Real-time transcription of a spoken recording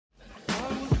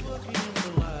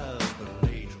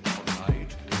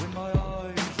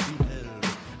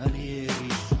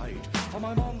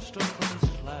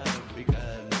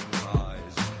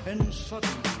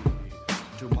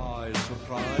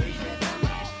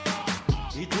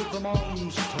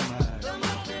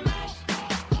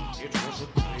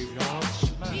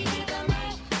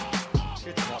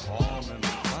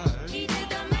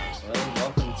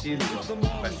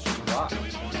Question block.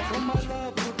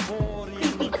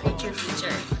 Creepy creature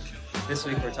feature. This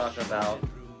week we're talking about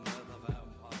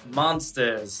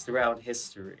monsters throughout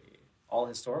history. All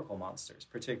historical monsters,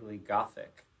 particularly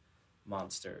Gothic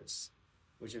monsters,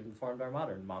 which have informed our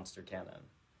modern monster canon.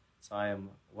 So I am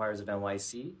Wires of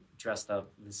NYC, dressed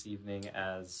up this evening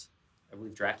as, I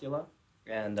believe, Dracula.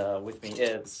 And with me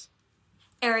is...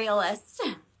 Aerialist.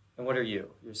 And what are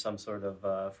you? You're some sort of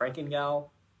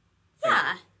Frankengal?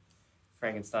 Yeah.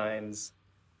 Frankenstein's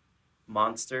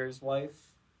monster's wife?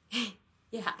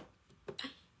 Yeah.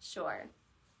 Sure.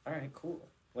 All right, cool.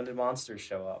 When did monsters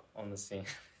show up on the scene?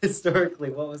 Historically,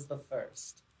 what was the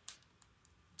first?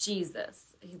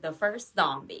 Jesus. The first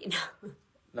zombie.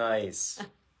 Nice.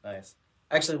 Nice.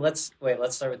 Actually, let's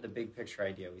start with the big picture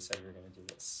idea. We said we were going to do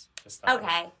this time.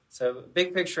 Okay. So,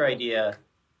 big picture idea,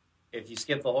 if you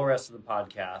skip the whole rest of the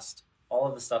podcast, all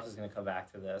of the stuff is going to come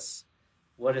back to this.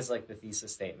 What is like the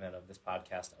thesis statement of this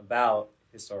podcast about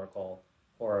historical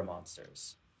horror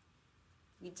monsters?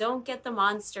 We don't get the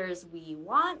monsters we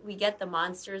want. We get the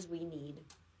monsters we need.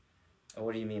 And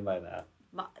what do you mean by that?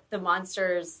 The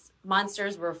monsters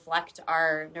reflect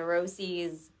our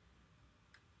neuroses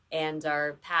and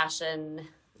our passion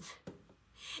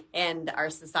and our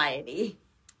society.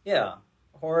 Yeah.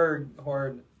 Horror,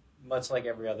 much like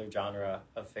every other genre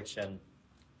of fiction,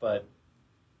 but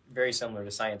very similar to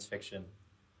science fiction,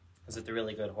 is that the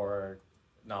really good horror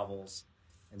novels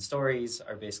and stories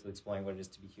are basically exploring what it is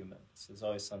to be human. So there's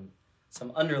always some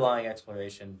underlying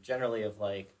exploration, generally of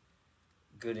like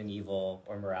good and evil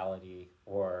or morality,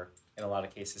 or in a lot of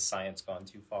cases, science gone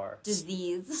too far.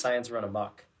 Disease. Science run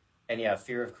amok. And yeah,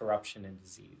 fear of corruption and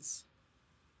disease.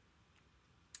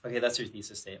 Okay, that's your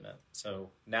thesis statement.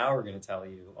 So now we're going to tell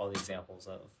you all the examples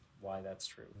of why that's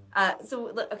true.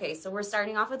 So we're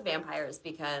starting off with vampires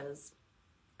because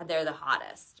they're the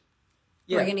hottest.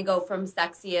 Yeah. We're going to go from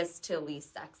sexiest to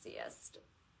least sexiest.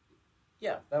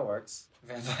 Yeah, that works.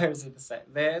 Vampires are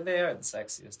they are the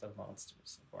sexiest of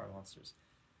monsters, horror monsters.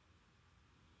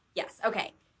 Yes,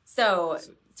 okay. So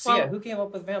yeah, who came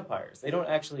up with vampires? They don't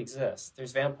actually exist.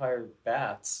 There's vampire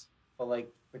bats, but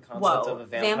like the concept of a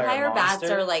vampire monster,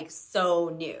 bats are like so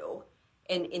new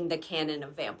in the canon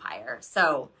of vampire.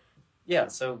 So yeah,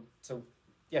 who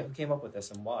came up with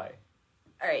this and why?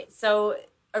 All right, so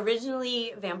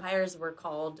originally vampires were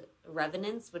called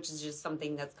revenants, which is just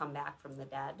something that's come back from the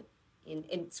dead.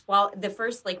 The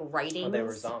first like writings. Oh, they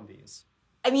were zombies.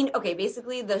 I mean, okay,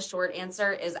 basically the short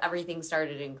answer is everything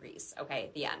started in Greece, okay,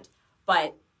 at the end.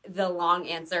 But the long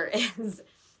answer is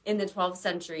in the 12th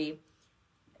century,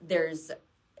 there's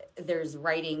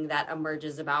writing that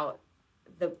emerges about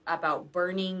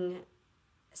burning,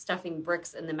 stuffing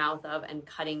bricks in the mouth of, and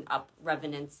cutting up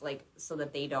revenants like so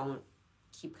that they don't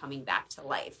keep coming back to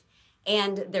life.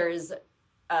 And there's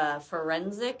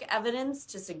forensic evidence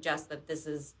to suggest that this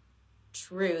is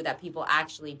true, that people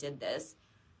actually did this,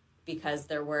 because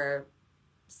there were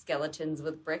skeletons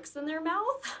with bricks in their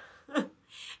mouth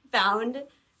found.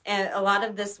 And a lot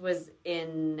of this was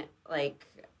in like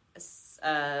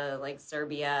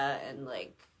Serbia and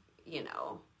like, you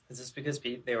know. Is this because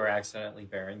they were accidentally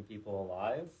burying people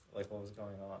alive? Like, what was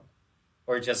going on?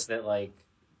 Or just that like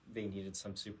they needed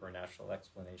some supernatural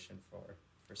explanation for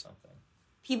something?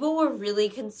 People were really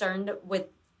concerned with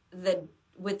the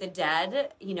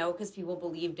dead, you know, because people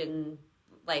believed in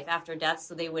life after death,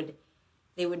 so they would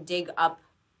dig up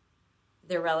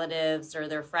their relatives or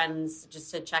their friends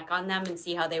just to check on them and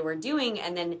see how they were doing.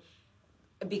 And then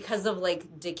because of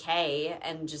like decay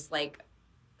and just like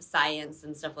science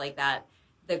and stuff like that,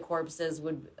 the corpses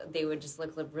would just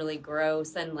look really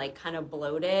gross and like kind of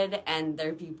bloated, and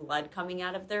there'd be blood coming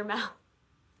out of their mouth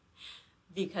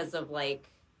because of like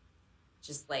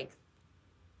just like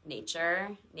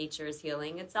nature is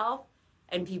healing itself.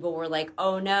 And people were like,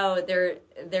 oh no,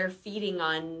 they're feeding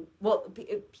on,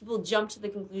 people jumped to the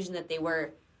conclusion that they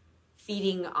were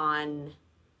feeding on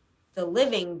the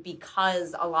living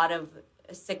because a lot of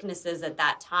sicknesses at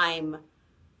that time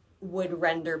would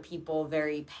render people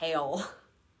very pale.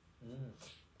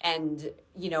 And,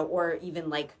 you know, or even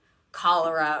like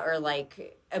cholera or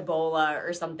like Ebola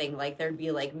or something, like there'd be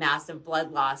like massive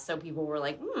blood loss. So people were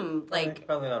like, like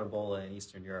probably not Ebola in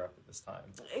Eastern Europe at this time.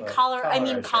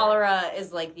 Cholera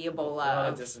is like the Ebola. A lot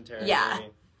of dysentery. Yeah.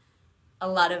 A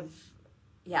lot of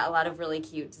really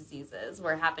cute diseases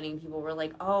were happening. People were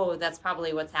like, oh, that's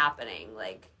probably what's happening.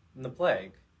 Like, and the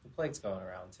plague's going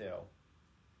around too.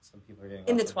 Some people are getting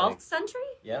in the 12th century.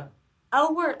 Yeah.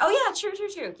 Oh, word. Oh, yeah. True.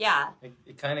 Yeah.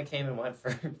 It kind of came and went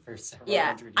for several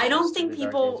hundred years. I don't think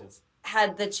people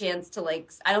had the chance to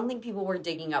like. I don't think people were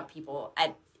digging up people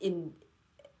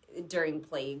during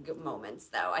plague moments,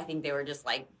 though. I think they were just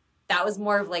like, that was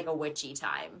more of like a witchy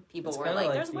time. People were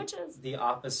like, there's witches. The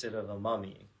opposite of a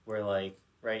mummy, where like,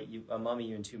 right, a mummy,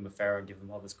 you entomb a pharaoh, give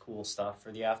them all this cool stuff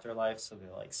for the afterlife, so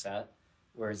they're like set.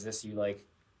 Whereas this, you like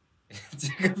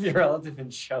take up your relative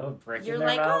and shove a brick in their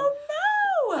mouth. You're like, oh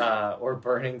no! Or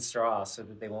burning straw so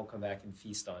that they won't come back and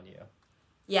feast on you.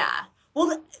 Yeah.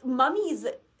 Well, mummies,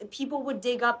 people would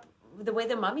dig up, the way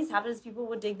the mummies happen is people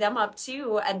would dig them up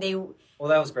too, and they... Well,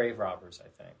 that was grave robbers, I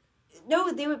think.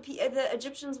 No, the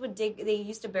Egyptians would dig, they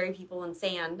used to bury people in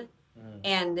sand,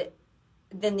 and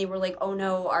then they were like, oh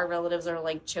no, our relatives are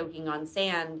like choking on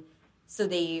sand, so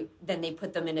they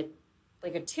put them in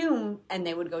a tomb, and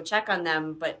they would go check on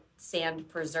them, but sand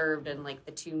preserved and like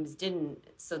the tombs didn't,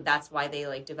 so that's why they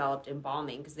like developed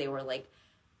embalming, because they were like,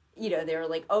 they were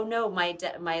like, oh no, my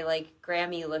like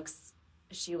Grammy looks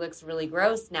really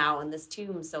gross now in this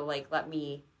tomb, so like let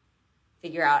me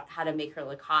figure out how to make her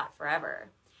look hot forever.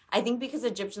 I think because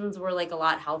Egyptians were like a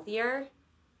lot healthier,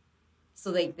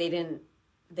 so like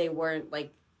they weren't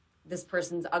like, this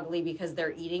person's ugly because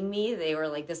they're eating me. They were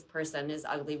like, this person is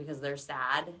ugly because they're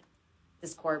sad.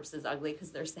 This corpse is ugly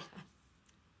because they're sad.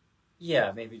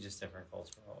 Yeah, maybe just different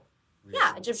cultural reasons.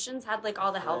 Yeah, Egyptians had like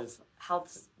all the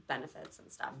health benefits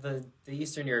and stuff. The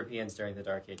Eastern Europeans during the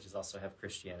Dark Ages also have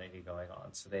Christianity going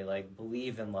on, so they like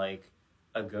believe in like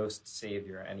a ghost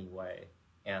savior anyway,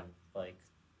 and like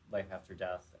life after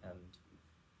death, and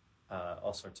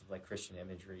all sorts of like Christian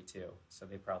imagery too. So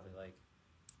they probably like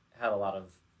had a lot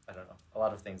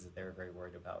of things that they were very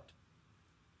worried about.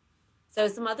 So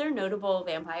some other notable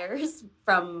vampires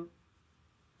from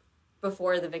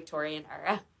before the Victorian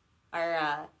era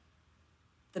are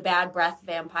the bad breath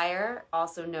vampire,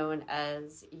 also known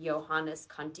as Johannes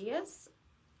Contius.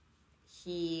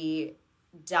 He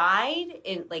died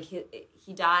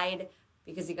he died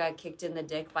because he got kicked in the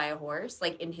dick by a horse,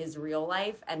 like in his real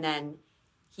life, and then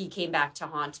he came back to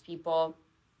haunt people.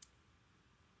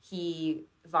 He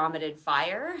vomited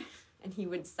fire, and he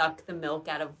would suck the milk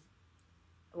out of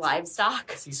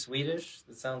livestock. Is he Swedish?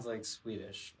 It sounds like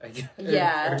Swedish.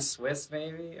 Yeah. Or Swiss,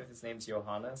 maybe, if his name's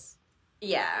Johannes.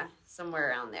 Yeah, somewhere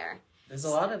around there. There's a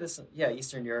lot of this,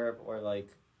 Eastern Europe or like,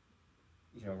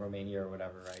 Romania or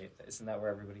whatever, right? Isn't that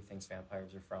where everybody thinks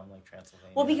vampires are from, like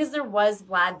Transylvania? Well, because there was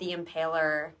Vlad the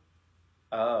Impaler.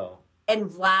 Oh. And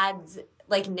Vlad's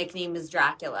like nickname is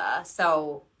Dracula,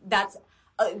 so that's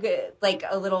like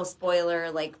a little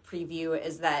spoiler, like preview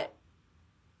is that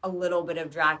a little bit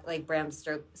of like Bram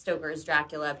Stoker's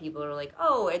Dracula, people are like,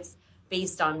 oh, it's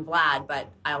based on Vlad,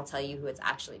 but I'll tell you who it's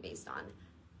actually based on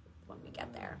when we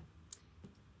get there.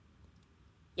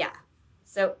 Yeah.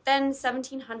 So then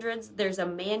 1700s, there's a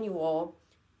manual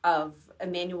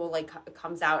like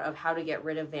comes out of how to get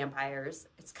rid of vampires.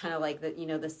 It's kind of like the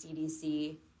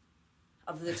CDC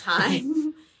of the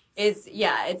time.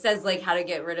 It says like how to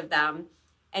get rid of them.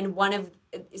 And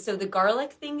so the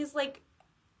garlic thing is like,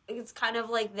 it's kind of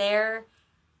like they're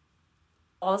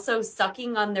also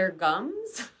sucking on their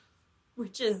gums,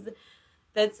 which is,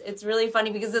 it's really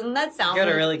funny because doesn't that sound you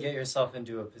gotta really get yourself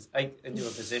into a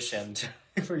position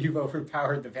where you've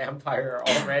overpowered the vampire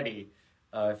already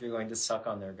if you're going to suck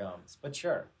on their gums. But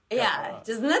sure. Yeah.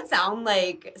 Doesn't that sound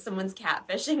like someone's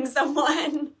catfishing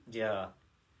someone? Yeah.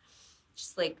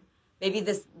 Just like, maybe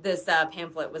this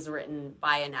pamphlet was written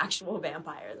by an actual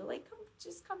vampire. They're like,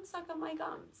 just come suck on my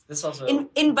gums. This also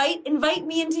invite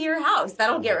me into your house.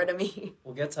 That'll get rid of me.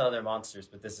 We'll get to other monsters,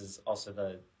 but this is also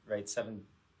the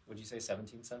would you say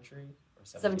 17th century or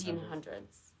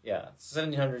 1700s? Yeah, so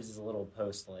 1700s is a little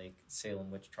post like Salem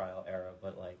witch trial era,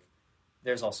 but like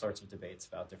there's all sorts of debates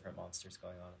about different monsters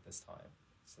going on at this time.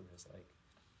 So there's like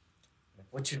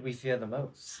what should we fear the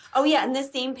most? Oh yeah, in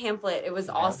this same pamphlet, it was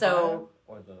also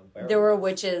there were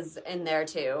witches in there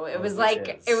too. It was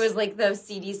like the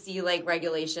CDC like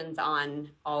regulations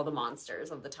on all the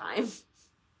monsters of the time.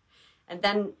 And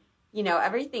then,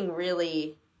 everything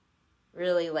really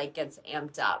like gets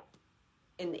amped up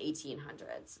in the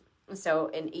 1800s. So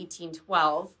in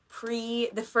 1812,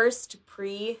 the first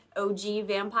pre-OG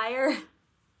vampire,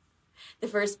 the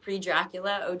first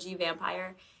pre-Dracula OG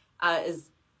vampire is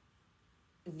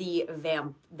the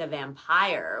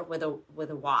vampire with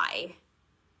a Y,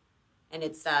 and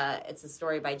it's a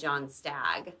story by John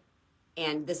Stagg,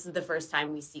 and this is the first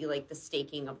time we see like the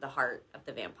staking of the heart of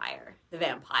the vampire.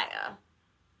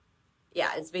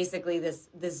 Yeah, it's basically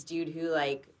this dude who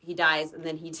like he dies and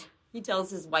then he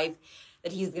tells his wife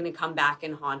that he's gonna come back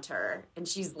and haunt her, and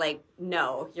she's like,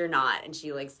 no, you're not, and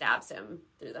she like stabs him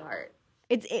through the heart.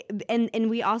 And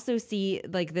we also see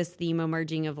like this theme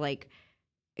emerging of like,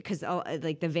 because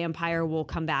like the vampire will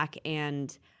come back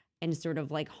and and sort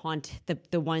of like haunt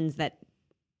the ones that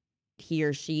he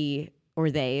or she or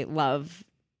they love.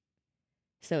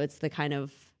 So it's the kind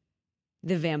of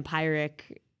the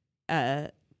vampiric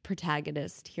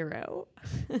protagonist hero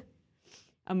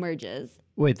emerges.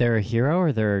 Wait, they're a hero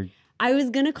or they're... I was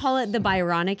going to call it the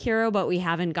Byronic hero, but we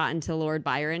haven't gotten to Lord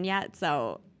Byron yet,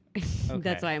 so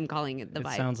that's why I'm calling it the It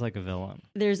Byron. sounds like a villain.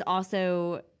 There's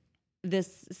also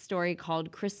this story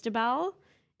called Christabel,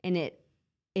 and it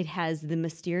has the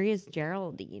mysterious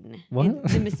Geraldine. What?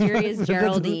 The mysterious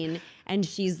Geraldine, and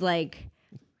she's like,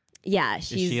 yeah, Is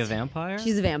she a vampire?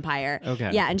 She's a vampire. Okay.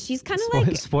 Yeah, and she's kind of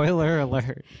like Spoiler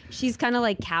alert. she's kind of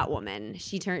like Catwoman.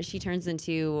 She turns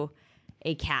into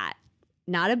a cat,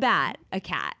 not a bat, a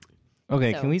cat.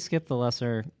 Okay, So- can we skip the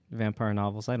lesser vampire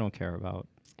novels? I don't care about.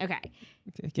 Okay.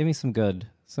 Give me some good.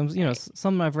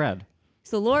 Some I've read.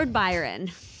 So Lord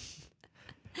Byron,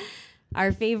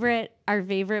 our favorite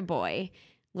boy,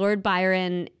 Lord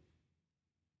Byron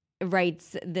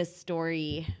writes this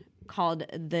story called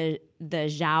the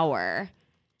Giaour,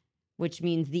 which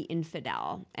means the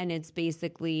infidel, and it's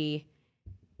basically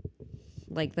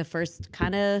like the first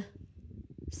kind of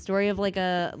story of like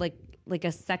a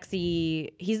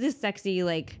sexy. He's this sexy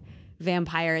like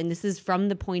vampire, and this is from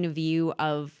the point of view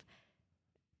of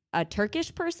a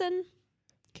Turkish person.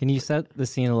 Can you set the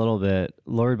scene a little bit?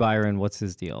 Lord Byron, what's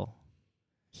his deal?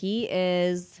 He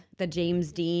is the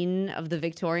James Dean of the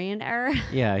Victorian era.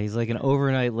 Yeah, he's like an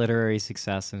overnight literary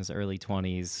success in his early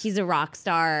 20s. He's a rock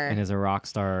star. And is a rock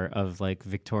star of like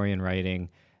Victorian writing.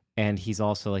 And he's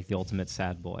also like the ultimate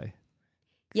sad boy.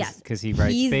 Yes. Because he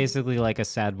writes He's- basically like a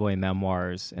sad boy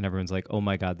memoirs. And everyone's like, oh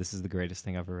my God, this is the greatest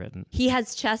thing ever written. He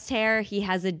has chest hair. He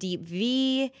has a deep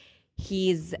V. He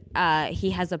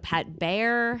has a pet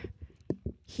bear.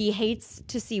 He hates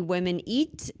to see women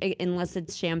eat unless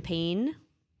it's champagne.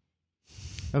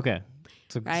 Okay.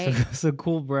 So, Right? so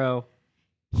cool, bro.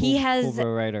 He has Cool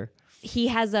bro writer. he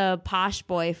has a posh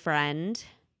boyfriend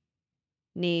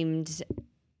named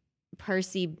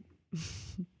Percy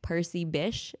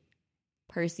Bysshe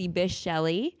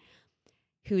Shelley,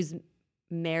 who's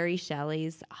Mary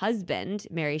Shelley's husband,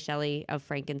 Mary Shelley of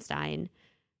Frankenstein,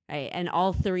 right? And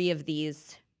all three of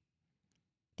these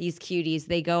cuties,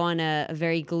 they go on a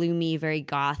very gloomy, very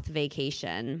goth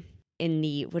vacation in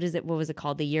the what was it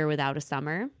called? The Year Without a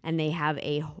Summer, and they have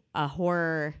a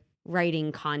horror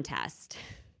writing contest.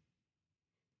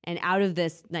 And out of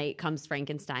this night comes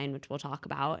Frankenstein, which we'll talk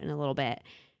about in a little bit.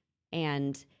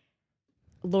 And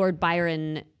Lord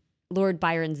Byron's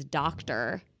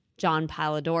doctor, John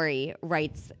Polidori,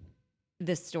 writes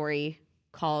this story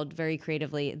called very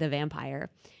creatively The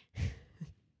Vampire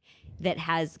that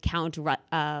has Count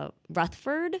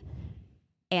Ruthford,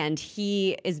 and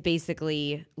he is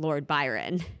basically Lord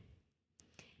Byron.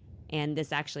 And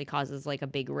this actually causes like a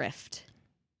big rift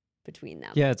between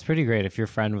them. Yeah, it's pretty great if your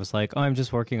friend was like, oh, I'm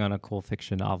just working on a cool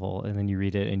fiction novel, and then you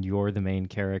read it and you're the main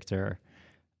character,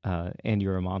 and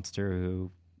you're a monster who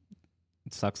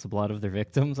sucks the blood of their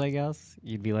victims, I guess.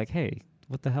 You'd be like, hey,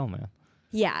 what the hell, man?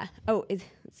 Yeah. Oh, let's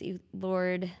see,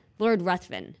 Lord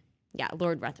Ruthven. Yeah,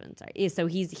 Lord Ruthven. Sorry. Yeah, so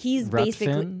he's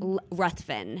basically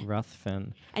Ruthven.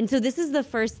 Ruthven. And so this is the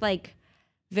first like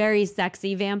very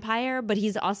sexy vampire, but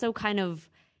he's also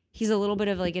he's a little bit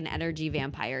of like an energy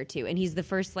vampire too, and he's the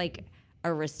first like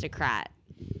aristocrat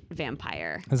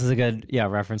vampire. This is a good,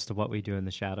 reference to What We Do in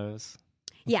the Shadows.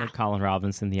 It's Yeah. like Colin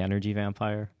Robinson, the energy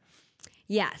vampire.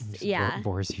 Yes. Just Yeah.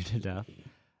 bores you to death.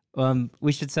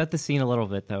 We should set the scene a little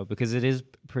bit though, because it is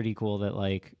pretty cool that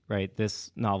like, right,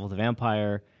 this novel, The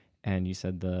Vampire, and you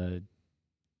said the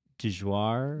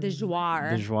Giaour. The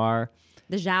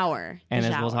Giaour. And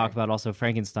as we'll talk about also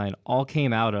Frankenstein, all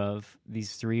came out of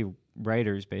these three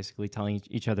writers basically telling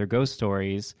each other ghost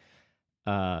stories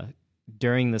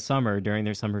during their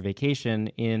summer vacation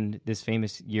in this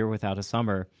famous Year Without a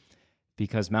Summer,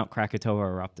 because Mount Krakatoa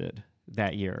erupted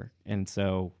that year. And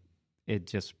so it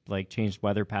just like changed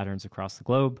weather patterns across the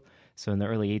globe. So in the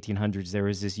early 1800s, there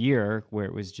was this year where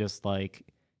it was just like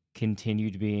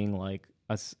continued being like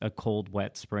a cold,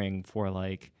 wet spring for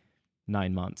like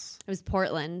 9 months. It was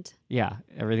Portland. Yeah,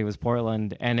 everything was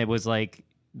Portland. And it was like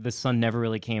the sun never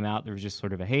really came out. There was just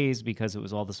sort of a haze because it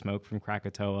was all the smoke from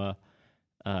Krakatoa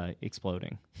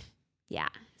exploding. Yeah.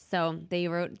 So they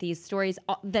wrote these stories.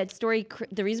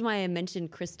 The reason why I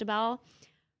mentioned Christabel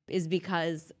is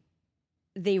because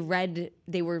they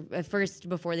were at first,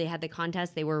 before they had the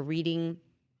contest, they were reading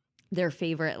their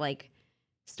favorite like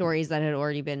stories that had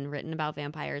already been written about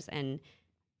vampires, and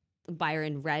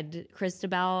Byron read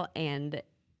Christabel, and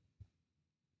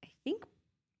I think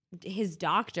his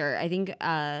doctor,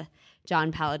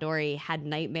 John Polidori, had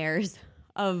nightmares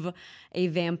of a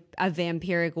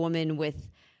vampiric woman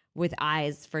with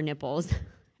eyes for nipples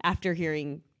after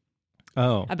hearing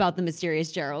about the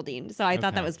mysterious Geraldine. So I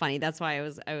thought that was funny. That's why I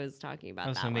was talking about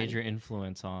that. That was a major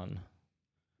influence on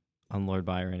Lord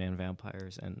Byron and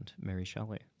vampires and Mary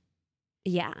Shelley.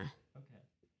 Yeah. Okay.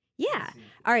 Yeah.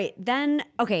 All right. Then,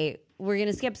 okay, we're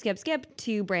going to skip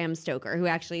to Bram Stoker, who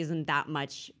actually isn't that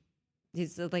much.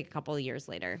 He's like a couple of years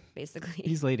later, basically.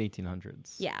 He's late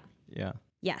 1800s. Yeah. Yeah.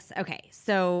 Yes. Okay.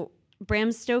 So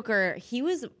Bram Stoker, he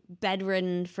was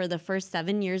bedridden for the first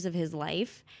 7 years of his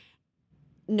life.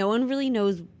 No one really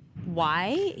knows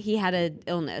why he had an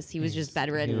illness. He was just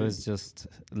bedridden. He was just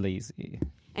lazy.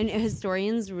 And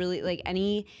historians really, like,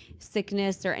 any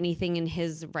sickness or anything in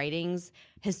his writings,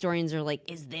 historians are like,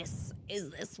 is this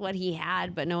what he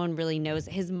had? But no one really knows.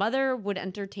 His mother would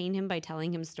entertain him by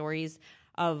telling him stories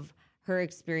of her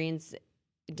experience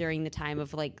during the time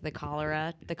of, like, the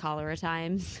cholera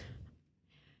times.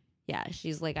 Yeah,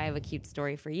 she's like, I have a cute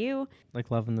story for you.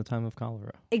 Like Love in the Time of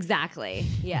Cholera. Exactly.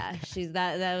 Yeah, she's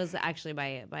that was actually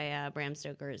by Bram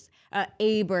Stoker's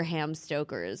Abraham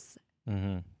Stoker's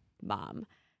mom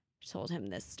told him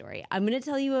this story. I'm going to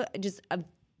tell you just a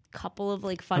couple of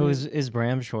like fun. Oh, is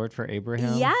Bram short for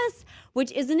Abraham? Yes,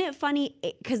 which isn't it funny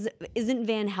because isn't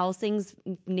Van Helsing's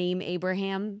name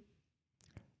Abraham?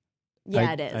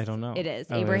 Yeah, it is. I don't know. It is.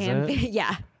 Oh, Abraham. is it?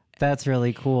 Yeah. That's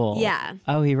really cool. Yeah.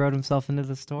 Oh, he wrote himself into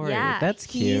the story. Yeah. That's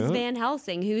cute. He's Van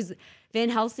Helsing. Van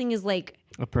Helsing is like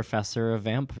a professor of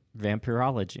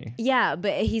vampirology. Yeah,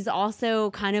 but he's also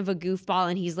kind of a goofball,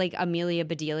 and he's like Amelia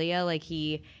Bedelia. Like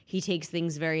he takes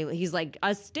things he's like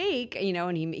a steak,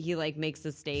 and he like makes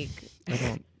a steak. I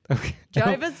don't. Okay.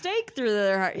 Drive a stake through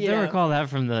their heart. I don't recall that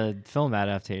from the film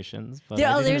adaptations. But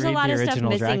there's a lot of stuff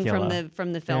missing Dracula.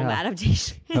 from the film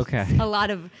adaptation. Okay, a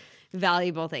lot of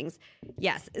valuable things.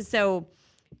 Yes. So,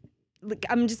 look,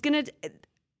 I'm just gonna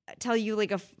tell you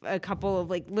like a couple of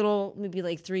like little, maybe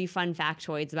like 3 fun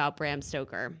factoids about Bram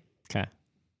Stoker.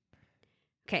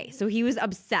 Okay. So he was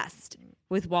obsessed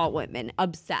with Walt Whitman,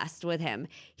 obsessed with him.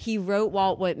 He wrote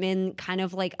Walt Whitman kind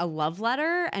of like a love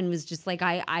letter and was just like,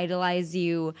 I idolize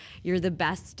you. You're the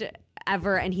best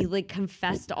ever. And he like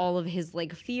confessed all of his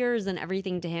like fears and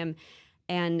everything to him.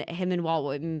 And him and Walt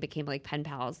Whitman became like pen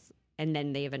pals. And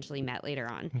then they eventually met later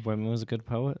on. Whitman was a good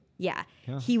poet. Yeah.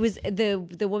 He was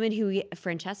the woman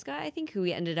Francesca, I think, who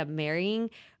he ended up marrying,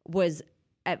 was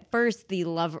at first the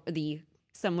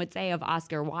some would say of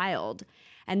Oscar Wilde.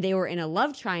 And they were in a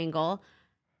love triangle,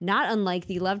 not unlike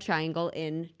the love triangle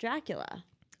in Dracula.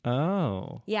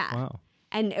 Oh. Yeah. Wow.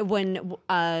 And when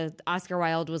Oscar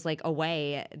Wilde was like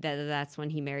away, that's when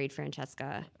he married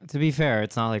Francesca. To be fair,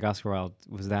 it's not like Oscar Wilde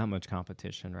was that much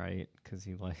competition, right? Because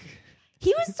he was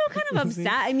still kind of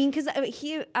upset. I mean, because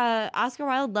Oscar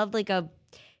Wilde loved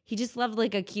he just loved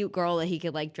like a cute girl that he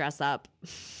could like dress up.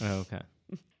 Oh, okay.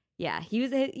 Yeah, he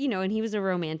was, and he was a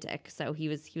romantic, so he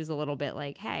was a little bit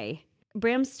like, hey.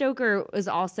 Bram Stoker was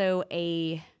also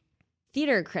a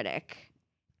theater critic,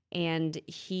 and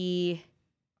he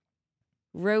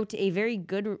wrote a very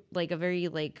good,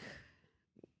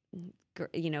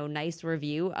 nice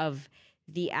review of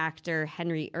the actor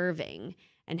Henry Irving.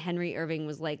 And Henry Irving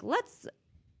was like, let's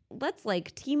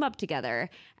like team up together.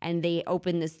 And they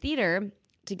opened this theater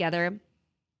together.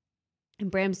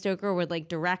 And Bram Stoker would like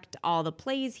direct all the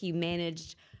plays. He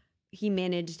managed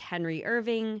Henry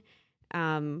Irving.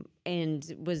 And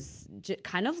was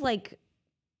kind of like,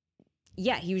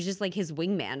 he was just like his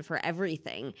wingman for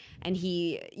everything. And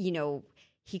he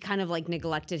kind of like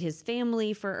neglected his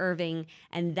family for Irving.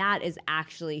 And that is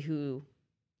actually who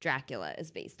Dracula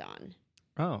is based on.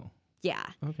 Oh. Yeah.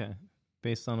 Okay.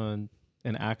 Based on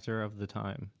an actor of the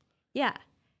time. Yeah.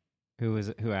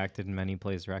 Who acted in many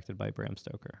plays directed by Bram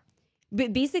Stoker.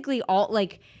 But basically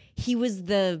he was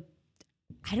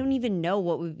I don't even know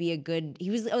what would be he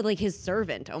was like his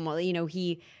servant almost,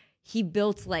 he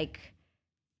built like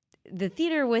the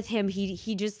theater with him.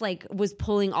 He just like was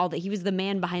pulling he was the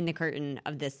man behind the curtain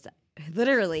of this,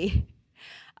 literally,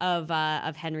 of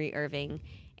Henry Irving.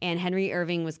 And Henry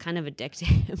Irving was kind of a dick to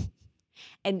him.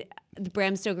 And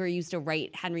Bram Stoker used to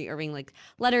write Henry Irving like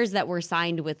letters that were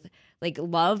signed with like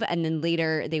love. And then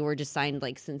later they were just signed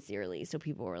like sincerely. So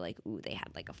people were like, ooh, they had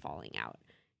like a falling out.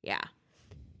 Yeah.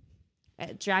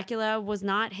 Dracula was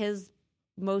not his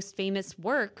most famous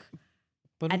work.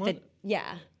 But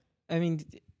I mean,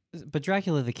 but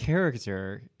Dracula, the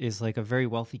character, is like a very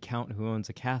wealthy count who owns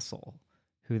a castle,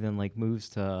 who then like moves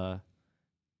to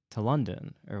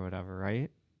London or whatever,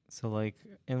 right? So like,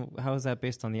 and how is that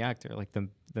based on the actor? Like the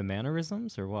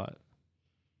mannerisms or what?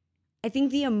 I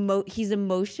think he's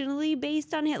emotionally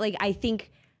based on it. Like I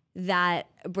think that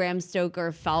Bram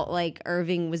Stoker felt like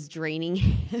Irving was draining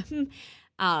him,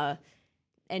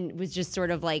 and was just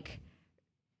sort of like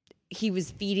he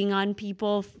was feeding on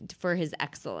people for his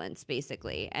excellence,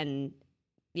 basically. And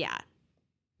yeah,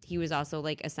 he was also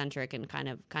like eccentric and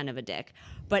kind of a dick.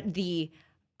 But the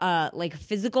like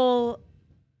physical,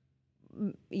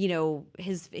 you know,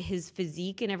 his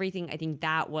physique and everything, I think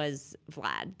that was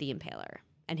Vlad the Impaler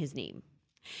and his name.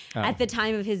 Oh. At the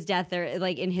time of his death, or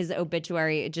like in his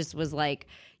obituary, it just was like,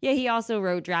 yeah, he also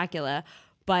wrote Dracula.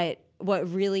 But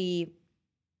what really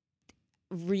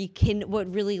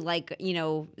like, you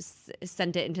know,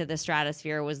 sent it into the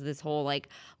stratosphere was this whole like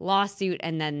lawsuit,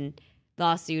 and then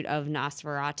lawsuit of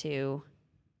Nosferatu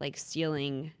like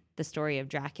stealing the story of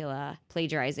Dracula,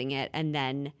 plagiarizing it, and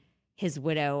then his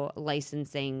widow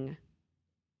licensing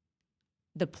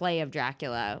the play of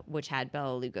Dracula, which had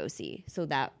Bela Lugosi. So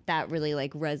that really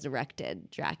like resurrected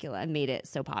Dracula and made it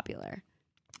so popular.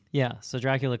 Yeah, so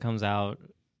Dracula comes out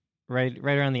right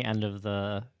around the end of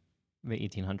the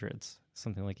 1800s,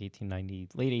 something like 1890,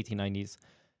 late 1890s.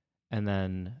 And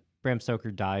then Bram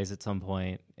Stoker dies at some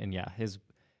point, and yeah, his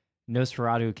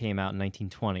Nosferatu came out in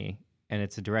 1920, and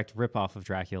it's a direct ripoff of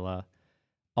Dracula.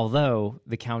 Although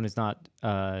the Count is not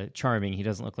charming, he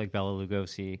doesn't look like Bela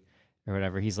Lugosi or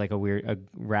whatever. He's like a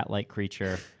rat-like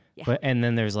creature. Yeah. And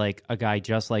then there's like a guy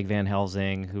just like Van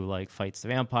Helsing who like fights the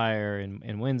vampire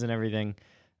and wins and everything.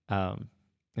 And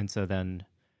so then,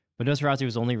 but Nosferatu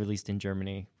was only released in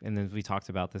Germany, and then we talked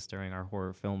about this during our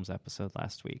horror films episode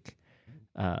last week.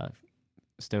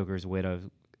 Stoker's widow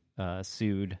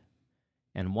sued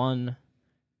and won.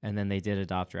 And then they did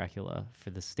adopt Dracula for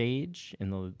the stage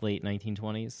in the late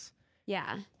 1920s.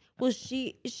 Yeah. Well,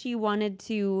 she wanted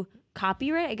to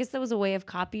copyright. I guess that was a way of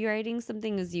copyrighting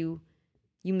something, as you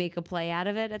make a play out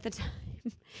of it at the time.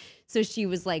 So she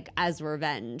was like, as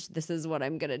revenge, this is what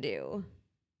I'm going to do.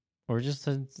 Or just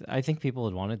I think people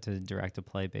had wanted to direct a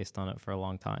play based on it for a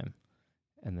long time.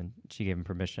 And then she gave him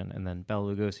permission. And then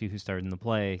Bela Lugosi, who starred in the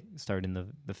play, starred in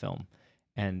the film.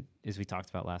 And as we talked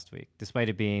about last week, despite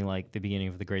it being like the beginning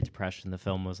of the Great Depression, the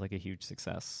film was like a huge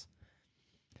success.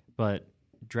 But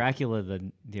Dracula,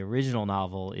 the original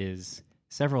novel, is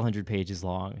several hundred pages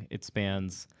long. It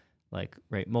spans like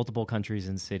multiple countries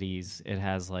and cities. It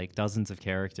has like dozens of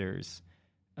characters,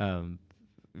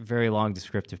 very long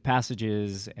descriptive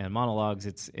passages and monologues.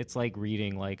 It's like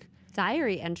reading like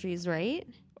diary entries, right?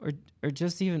 Or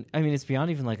just even, I mean, it's beyond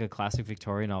even like a classic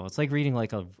Victorian novel. It's like reading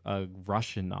like a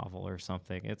Russian novel or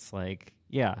something. It's like,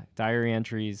 yeah, diary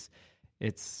entries,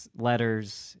 it's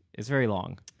letters. It's very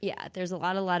long. Yeah, there's a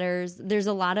lot of letters. There's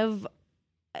a lot of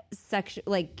section,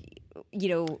 like, you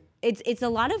know, it's a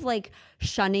lot of like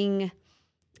shunning.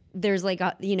 There's like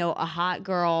a hot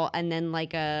girl, and then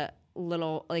like a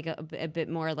little, like a bit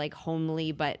more like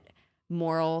homely but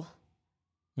moral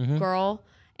girl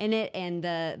in it. And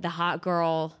the hot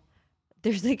girl,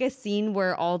 there's like a scene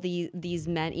where all these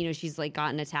men, you know, she's like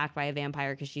gotten attacked by a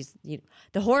vampire because she's, you know,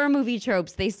 the horror movie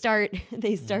tropes, they start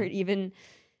even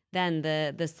then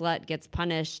the slut gets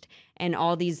punished, and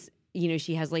all these, you know,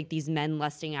 she has like these men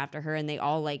lusting after her, and they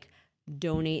all like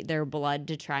donate their blood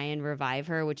to try and revive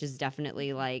her, which is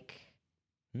definitely like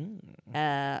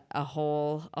a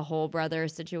whole brother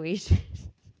situation.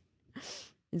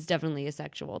 It's definitely a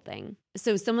sexual thing.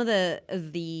 So some of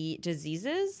the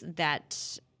diseases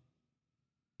that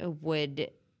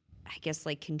would, I guess,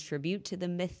 like contribute to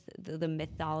the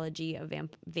mythology of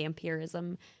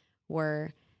vampirism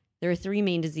there are three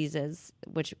main diseases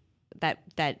which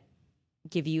that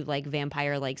give you like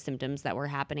vampire like symptoms that were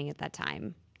happening at that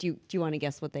time. Do you want to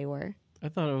guess what they were? I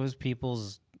thought it was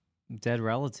people's dead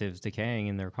relatives decaying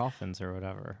in their coffins or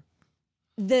whatever.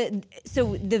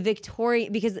 So the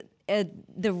Victorian, because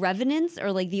the revenants,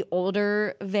 or like the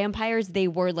older vampires, they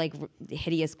were like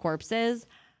hideous corpses.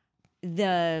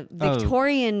 The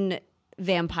Victorian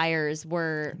vampires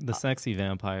were the sexy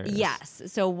vampires. Yes.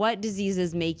 So what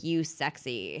diseases make you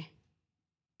sexy?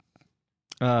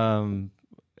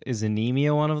 Is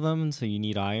anemia one of them? So you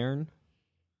need iron,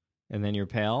 and then you're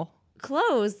pale.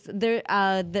 Close. There,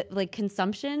 like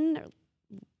consumption,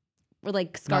 or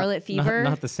like scarlet fever.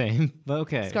 Not the same, but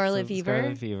okay. Scarlet fever.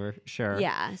 Scarlet fever, sure.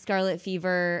 Yeah, scarlet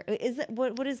fever. Is it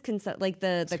what is like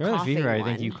the scarlet coughing fever? one? I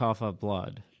think you cough up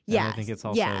blood. Yeah, I think it's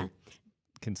also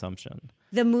consumption.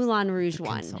 The Moulin Rouge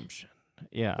one. Consumption.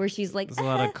 Yeah. Where she's like, there's a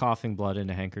lot of coughing blood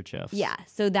into handkerchiefs. Yeah.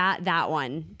 So that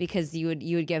one, because you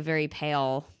would get very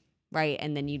pale, right?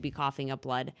 And then you'd be coughing up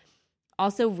blood.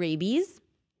 Also rabies.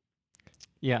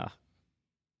 Yeah.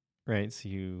 Right.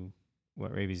 So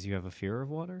what rabies? You have a fear of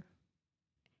water?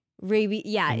 rabies.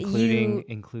 Yeah,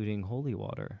 including holy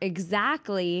water.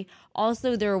 Exactly.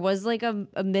 Also, there was like a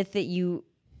myth that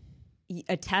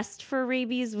a test for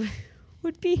rabies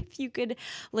would be if you could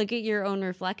look at your own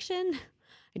reflection.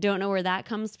 I don't know where that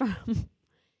comes from.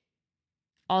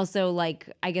 Also, like,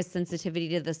 I guess sensitivity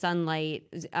to the sunlight,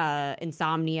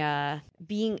 insomnia,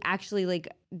 being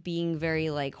very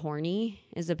like horny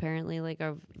is apparently like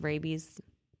a rabies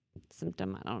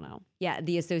symptom. I don't know. Yeah,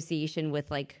 the association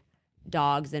with like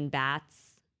dogs and bats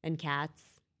and cats.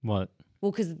 What?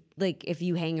 Well, because like if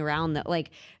you hang around that,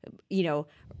 like, you know,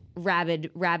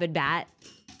 rabid bat,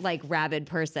 like rabid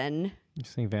person. You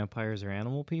think vampires are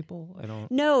animal people? I don't.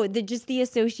 No, the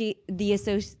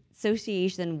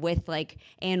association with like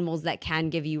animals that can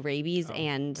give you rabies.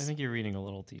 And I think you're reading a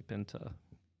little deep into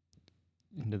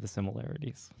the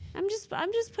similarities. I'm just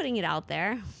putting it out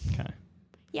there. Okay.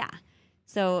 Yeah.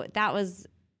 So that was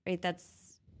right. That's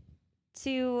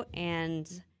 2, and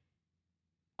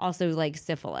also like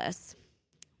syphilis.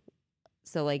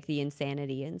 So like the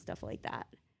insanity and stuff like that.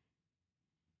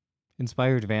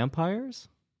 Inspired vampires?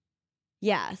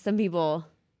 Yeah, some people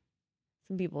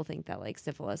think that like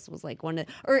syphilis was like one of,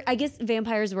 or I guess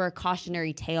vampires were a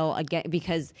cautionary tale again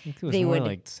because they would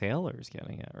like sailors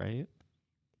getting it, right?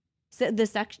 So the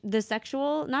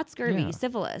sexual, not scurvy,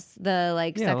 syphilis. The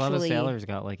like sexually. A lot of sailors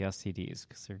got like STDs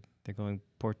because they're going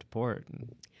port to port.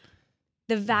 And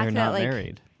the fact they're that not like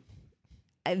married.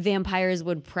 Vampires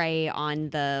would prey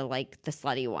on the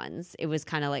slutty ones. It was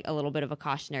kind of like a little bit of a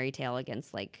cautionary tale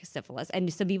against like syphilis.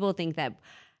 And some people think that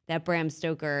Bram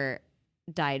Stoker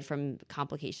died from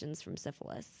complications from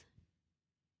syphilis.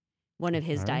 One of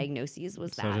his diagnoses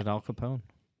was so did Al Capone.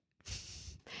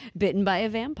 Bitten by a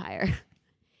vampire.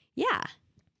 Yeah.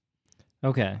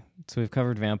 Okay, so we've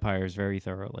covered vampires very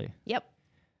thoroughly. Yep.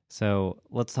 So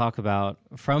let's talk about,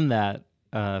 from that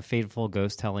fateful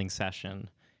ghost-telling session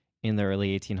in the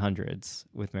early 1800s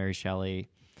with Mary Shelley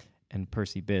and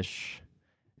Percy Bysshe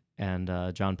and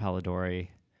John Polidori.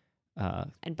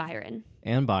 And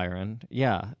Byron.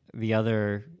 Yeah. The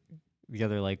other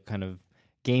like kind of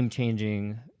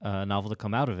game-changing novel to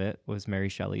come out of it was Mary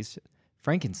Shelley's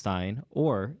Frankenstein,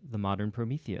 or The Modern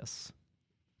Prometheus.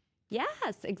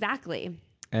 Yes, exactly.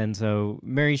 And so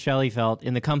Mary Shelley felt,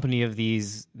 in the company of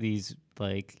these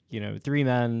like, you know, 3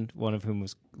 men, one of whom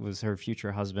was her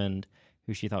future husband,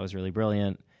 who she thought was really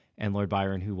brilliant, and Lord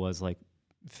Byron, who was like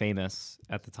famous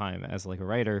at the time as like a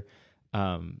writer.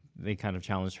 They kind of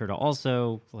challenged her to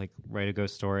also like write a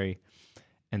ghost story.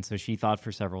 And so she thought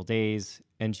for several days,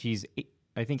 and she's,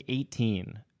 I think,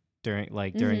 18 during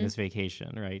this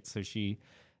vacation, right? So she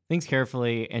thinks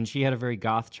carefully, and she had a very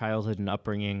goth childhood and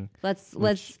upbringing.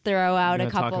 Let's throw out a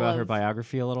couple talk about her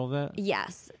biography a little bit.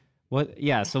 Yes.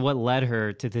 So what led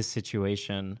her to this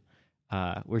situation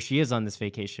where she is on this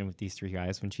vacation with these 3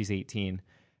 guys when she's 18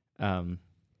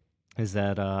 is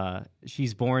that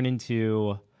she's born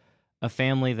into a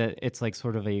family that it's like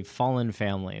sort of a fallen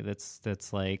family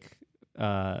that's like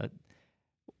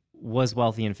was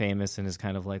wealthy and famous and has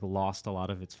kind of like lost a lot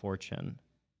of its fortune.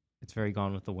 It's very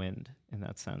Gone with the Wind in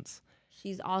that sense.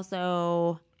 She's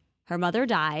also, her mother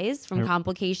dies from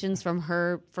complications from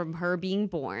her being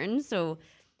born. So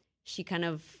she kind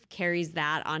of carries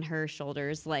that on her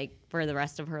shoulders like for the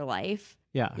rest of her life.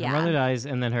 Yeah, her mother dies,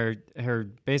 and then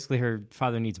her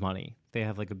father needs money. They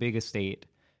have like a big estate,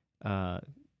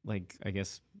 like I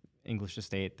guess English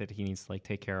estate that he needs to like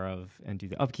take care of and do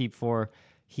the upkeep for.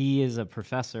 He is a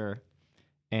professor,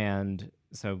 and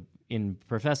so in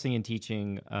professing and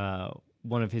teaching,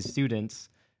 one of his students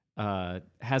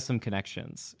has some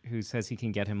connections who says he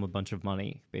can get him a bunch of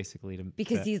money, basically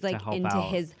because he's like into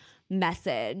out. His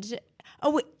message.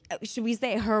 Oh, wait, should we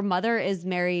say her mother is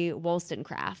Mary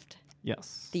Wollstonecraft?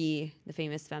 Yes, the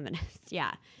famous feminist.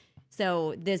 Yeah.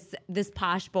 So this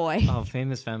posh boy. Oh,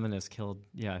 famous feminist killed.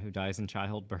 Yeah, who dies in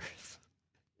childbirth.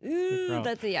 Ooh,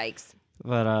 that's a yikes.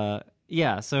 But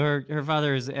yeah. So her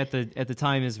father is at the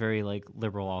time is very like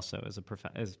liberal also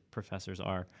as professors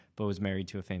are, but was married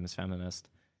to a famous feminist.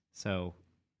 So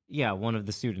yeah, one of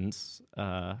the students,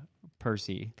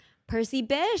 Percy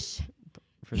Bysshe.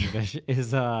 Percy Bysshe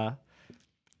is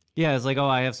it's like, oh,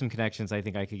 I have some connections. I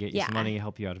think I could get you some money,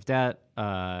 help you out of debt.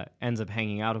 Ends up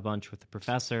hanging out a bunch with the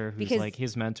professor, who's like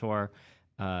his mentor,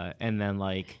 and then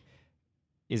like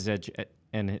is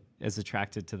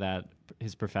attracted to that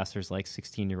his professor's like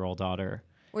 16-year-old daughter.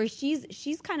 Where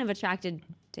she's kind of attracted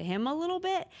to him a little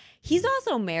bit. He's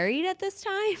also married at this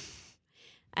time,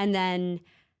 and then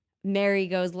Mary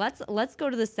goes, "Let's go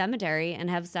to the cemetery and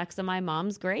have sex on my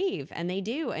mom's grave," and they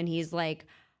do, and he's like,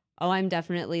 "Oh, I'm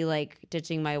definitely like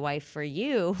ditching my wife for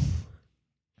you."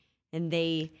 And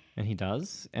And he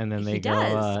does. And then they He go,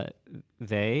 does.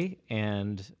 they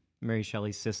and Mary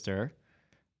Shelley's sister,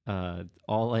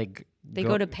 all like They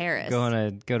go to Paris.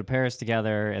 Go to Paris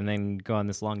together, and then go on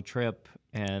this long trip,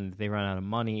 and they run out of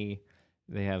money.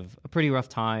 They have a pretty rough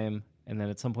time, and then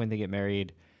at some point they get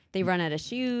married. They run out of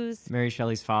shoes. Mary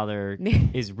Shelley's father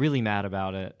is really mad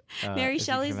about it. Mary as you can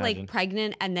Shelley's like imagine.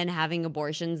 pregnant and then having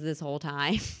abortions this whole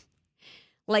time.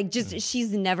 Like just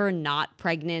she's never not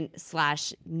pregnant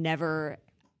 / never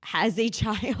has a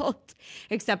child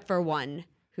except for one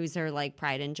who's her like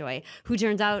pride and joy, who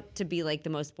turns out to be like the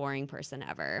most boring person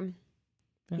ever.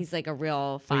 Yeah. He's like a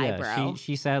real But fibro.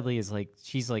 she sadly is like,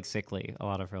 she's like sickly a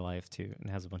lot of her life too, and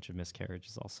has a bunch of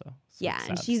miscarriages also. So yeah,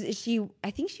 it's and sad.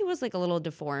 I think she was like a little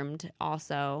deformed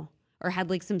also, or had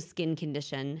like some skin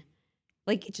condition,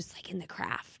 like just like in the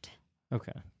craft.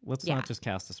 Okay, let's Yeah. not just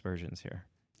cast aspersions here.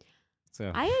 So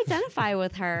I identify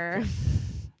with her.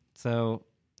 So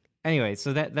anyway,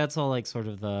 so that's all like sort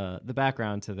of the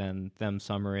background to them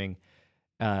summering.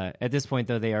 At this point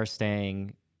though, they are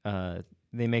staying,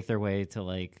 they make their way to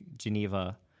like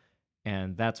Geneva,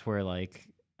 and that's where like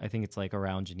I think it's like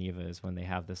around Geneva is when they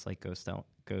have this like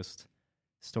ghost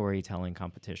storytelling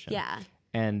competition. Yeah.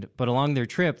 But along their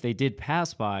trip they did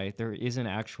pass by, there is an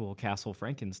actual Castle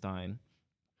Frankenstein.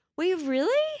 Wait,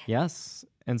 really? Yes.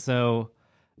 And so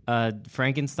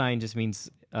Frankenstein just means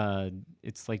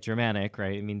it's like Germanic,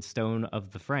 right? It means stone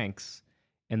of the Franks,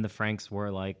 and the Franks were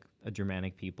like a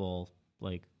Germanic people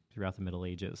like throughout the Middle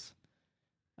Ages.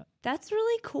 That's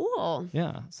really cool.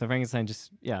 Yeah. So Frankenstein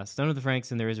just stone of the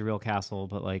Franks, and there is a real castle,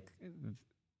 but like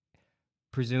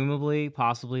presumably,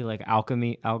 possibly like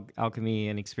alchemy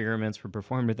and experiments were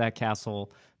performed at that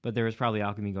castle, but there was probably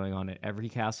alchemy going on at every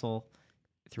castle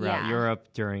throughout Yeah. Europe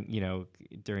during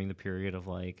the period of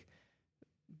like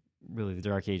really the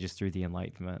Dark Ages through the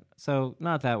Enlightenment. So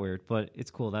not that weird, but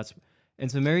it's cool. And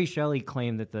so Mary Shelley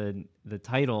claimed that the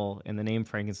title and the name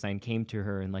Frankenstein came to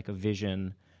her in like a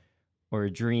vision or a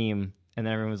dream, and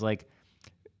then everyone was like,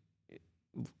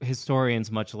 historians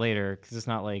much later, because it's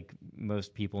not like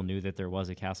most people knew that there was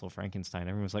a Castle Frankenstein.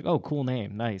 Everyone was like, oh, cool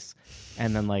name, nice.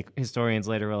 And then like historians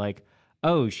later were like,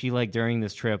 oh, she like during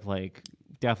this trip like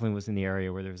definitely was in the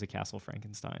area where there was a Castle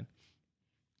Frankenstein.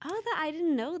 Oh, I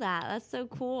didn't know that. That's so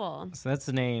cool. So that's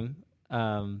the name.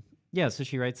 So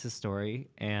she writes this story,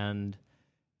 and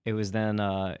it was then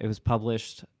it was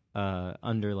published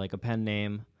under like a pen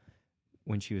name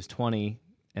when she was 20,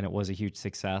 and it was a huge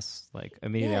success, like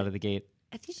immediately Yeah. out of the gate.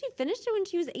 I think she finished it when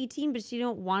she was 18, but she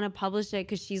don't want to publish it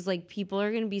because she's like, people are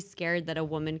going to be scared that a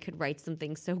woman could write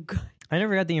something so good. I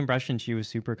never had the impression she was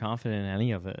super confident in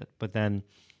any of it. But then,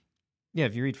 yeah,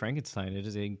 if you read Frankenstein,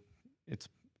 it's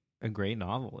a great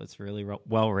novel. It's really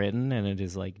well written, and it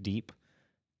is like deep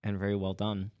and very well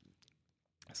done.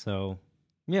 So,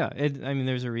 yeah,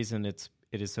 there's a reason it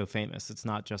is so famous. It's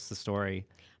not just the story.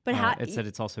 But It's that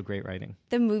it's also great writing.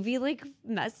 the movie like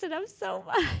messed it up so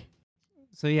much.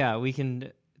 So yeah, we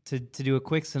can to do a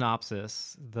quick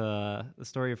synopsis. The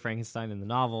story of Frankenstein in the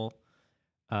novel.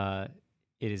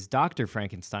 It is Dr.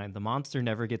 Frankenstein. The monster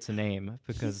never gets a name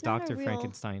because He's not a Dr. real-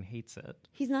 Frankenstein hates it.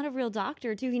 He's not a real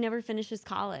doctor, too. He never finishes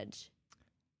college.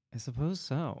 I suppose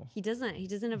so. He doesn't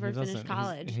ever He finish doesn't.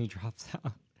 college. And he drops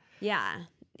out. Yeah.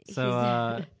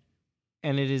 So,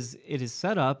 and it is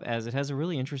set up as it has a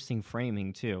really interesting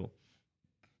framing too,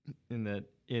 in that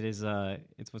it is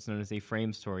it's what's known as a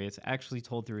frame story. It's actually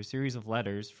told through a series of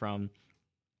letters from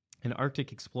an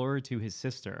Arctic explorer to his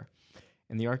sister,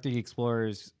 and the Arctic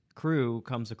explorer's crew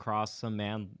comes across some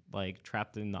man like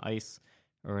trapped in the ice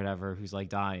or whatever who's like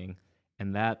dying,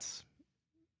 and that's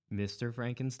Mr.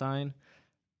 Frankenstein.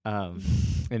 And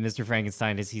Mr.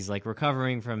 Frankenstein, as he's like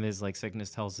recovering from his like sickness,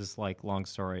 tells this like long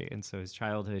story. And so his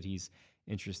childhood, he's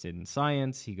interested in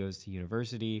science. He goes to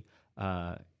university.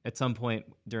 At some point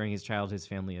during his childhood, his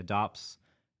family adopts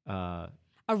a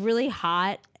really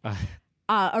hot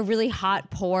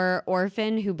poor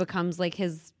orphan who becomes like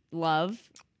his love.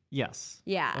 yes,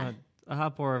 Yeah. a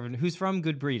hot poor orphan who's from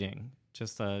good breeding.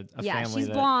 Just a Yeah, family she's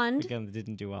that blonde. again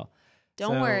didn't do well.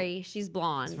 Don't So- worry, she's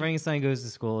blonde. So Frankenstein goes to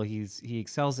school. He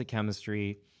excels at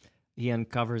chemistry. He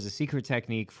uncovers a secret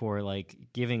technique for like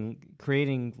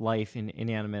creating life in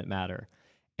inanimate matter.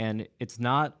 And it's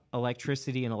not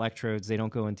electricity and electrodes. They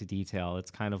don't go into detail. It's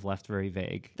kind of left very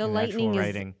vague. The in lightning actual is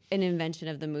writing. an invention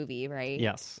of the movie, right?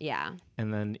 Yes. Yeah.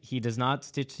 And then he does not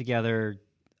stitch together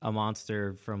a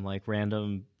monster from like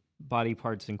random body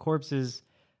parts and corpses.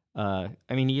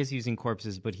 He is using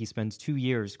corpses, but he spends 2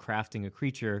 years crafting a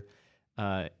creature.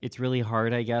 It's really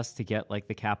hard, I guess, to get like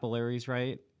the capillaries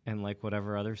right and like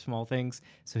whatever other small things.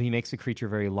 So he makes the creature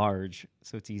very large,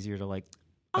 so it's easier to like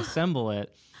assemble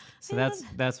it. So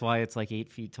that's why it's like 8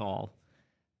 feet tall.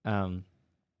 And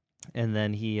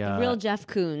then he real Jeff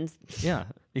Koons. Yeah,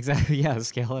 exactly. Yeah,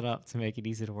 scale it up to make it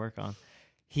easy to work on.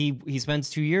 He spends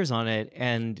 2 years on it,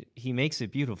 and he makes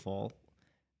it beautiful.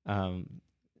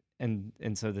 And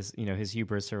so this, his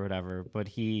hubris or whatever, but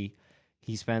he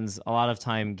spends a lot of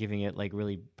time giving it like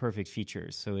really perfect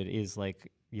features. So it is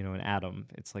like, an atom.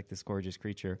 It's like this gorgeous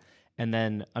creature. And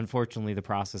then unfortunately the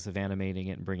process of animating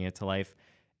it and bringing it to life,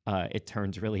 it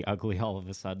turns really ugly all of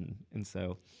a sudden. And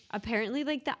so apparently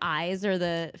like the eyes are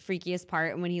the freakiest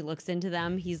part. And when he looks into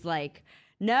them, he's like,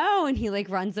 no. And he like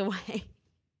runs away.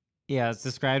 Yeah, it's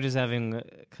described as having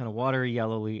kind of watery,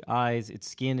 yellowy eyes. Its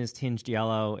skin is tinged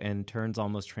yellow and turns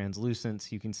almost translucent, so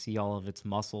you can see all of its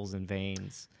muscles and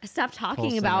veins. Stop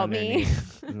talking about me.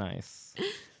 Nice.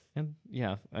 And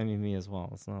yeah, I mean me as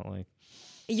well. It's not like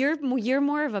you're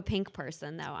more of a pink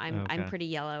person though. I'm pretty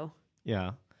yellow.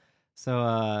 Yeah.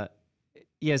 So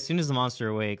as soon as the monster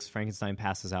awakes, Frankenstein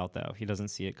passes out though. He doesn't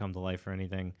see it come to life or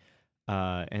anything.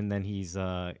 And then he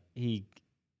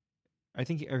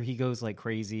goes like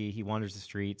crazy. He wanders the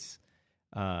streets,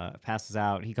 passes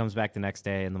out. He comes back the next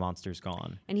day, and the monster's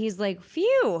gone. And he's like,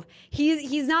 "Phew!"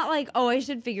 He's not like, "Oh, I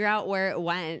should figure out where it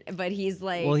went," but he's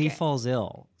like, well, he falls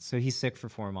ill, so he's sick for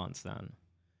 4 months then,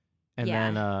 and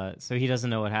then so he doesn't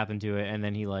know what happened to it, and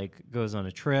then he like goes on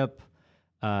a trip,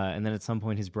 and then at some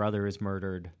point his brother is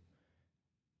murdered,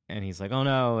 and he's like, "Oh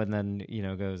no!" And then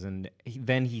goes and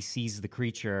then he sees the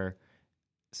creature.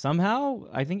 Somehow,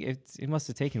 I think it must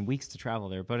have taken weeks to travel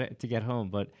there, but to get home.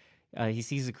 But he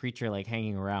sees the creature like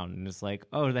hanging around, and it's like,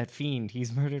 oh, that fiend!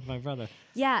 He's murdered my brother.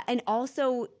 Yeah, and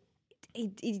also,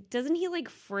 doesn't he like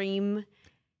frame?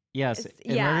 Yes, it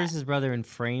murders his brother and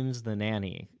frames the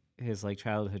nanny, his like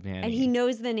childhood nanny. And he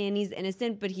knows the nanny's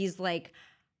innocent, but he's like,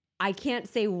 I can't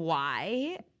say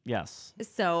why. Yes.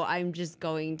 So I'm just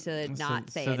going to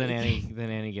not say anything. So the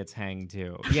nanny gets hanged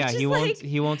too. Yeah, he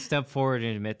won't step forward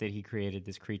and admit that he created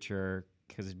this creature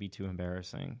because it'd be too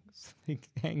embarrassing. So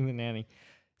hang the nanny.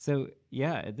 So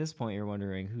yeah, at this point you're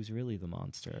wondering who's really the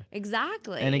monster.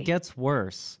 Exactly. And it gets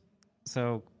worse.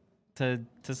 So to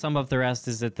sum up the rest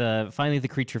is that finally the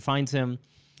creature finds him.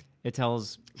 It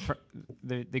tells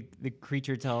the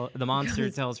monster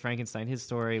tells Frankenstein his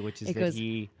story, which is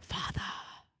Father.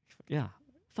 Yeah.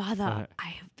 Father, I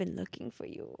have been looking for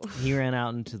you. He ran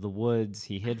out into the woods.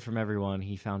 He hid from everyone.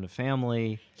 He found a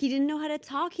family. He didn't know how to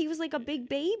talk. He was like a big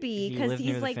baby because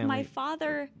he's like, my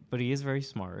father. But he is very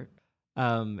smart.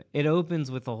 It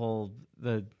opens with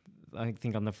I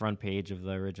think on the front page of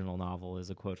the original novel is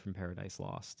a quote from Paradise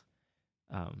Lost.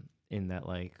 In that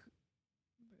like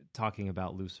talking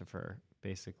about Lucifer,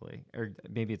 basically. Or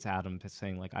maybe it's Adam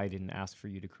saying like, I didn't ask for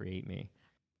you to create me.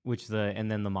 And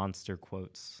then the monster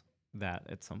quotes that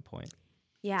at some point.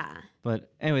 Yeah.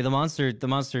 But anyway, the monster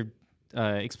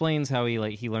explains how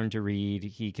he learned to read.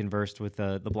 He conversed with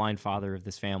the blind father of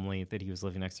this family that he was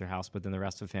living next to their house, but then the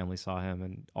rest of the family saw him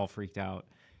and all freaked out.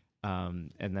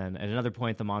 And then at another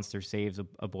point, the monster saves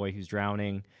a boy who's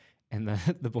drowning, and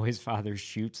the boy's father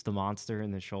shoots the monster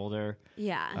in the shoulder.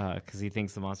 Yeah. Because he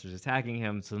thinks the monster's attacking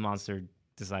him, so the monster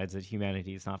decides that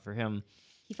humanity is not for him.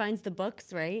 He finds the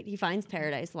books, right? He finds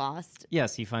Paradise Lost.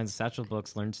 Yes, he finds a satchel of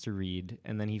books, learns to read,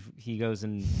 and then he goes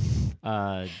and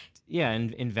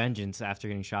in vengeance after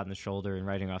getting shot in the shoulder and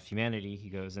writing off humanity, he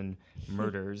goes and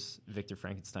murders Victor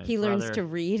Frankenstein's brother. He learns to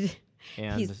read.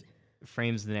 And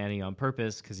frames the nanny on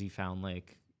purpose because he found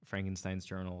like Frankenstein's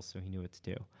journal, so he knew what to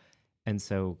do. And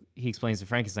so he explains to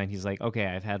Frankenstein, he's like, okay,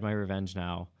 I've had my revenge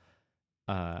now.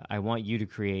 I want you to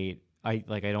create, I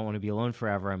don't want to be alone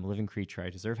forever. I'm a living creature. I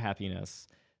deserve happiness.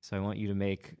 So I want you to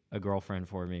make a girlfriend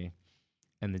for me.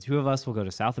 And the two of us will go to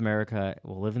South America.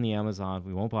 We'll live in the Amazon.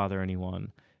 We won't bother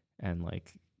anyone. And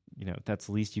that's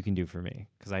the least you can do for me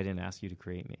because I didn't ask you to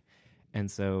create me. And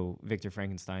so Victor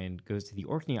Frankenstein goes to the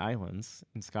Orkney Islands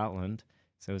in Scotland.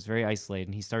 So it's very isolated,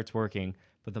 and he starts working,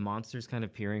 but the monster's kind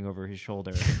of peering over his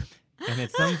shoulder. And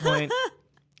at some point,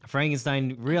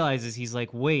 Frankenstein realizes, he's like,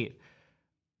 wait,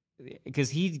 because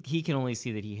he can only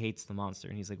see that he hates the monster.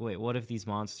 And he's like, wait, what if these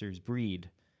monsters breed?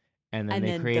 And then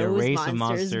they create a race of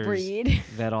monsters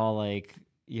that all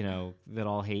that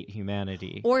all hate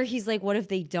humanity. Or he's like, what if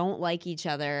they don't like each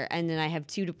other? And then I have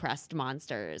two depressed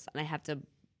monsters and I have to,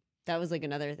 that was like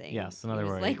another thing. Yes, another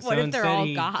word. Like, what if they're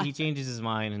all gods? He changes his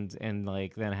mind and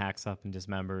then hacks up and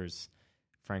dismembers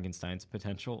Frankenstein's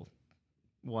potential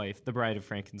wife, the bride of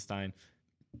Frankenstein.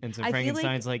 And so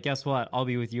Frankenstein's like, guess what? I'll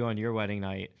be with you on your wedding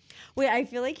night. Wait, I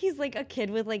feel like he's like a kid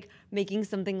with like making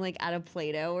something like out of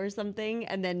Play-Doh or something.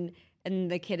 And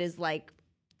the kid is like,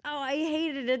 oh, I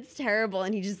hate it. It's terrible.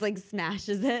 And he just like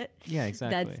smashes it. Yeah,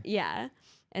 exactly. Yeah.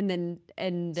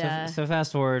 So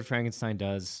fast forward,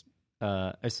 Frankenstein's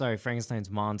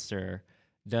monster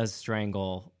does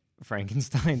strangle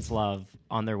Frankenstein's love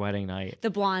on their wedding night. The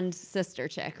blonde sister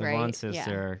chick, right? The blonde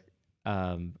sister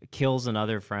kills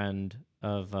another friend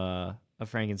of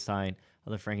Frankenstein.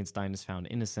 Although Frankenstein is found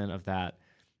innocent of that.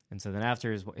 And so then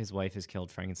after his wife is killed,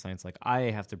 Frankenstein's like, I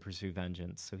have to pursue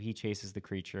vengeance. So he chases the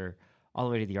creature all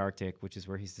the way to the Arctic, which is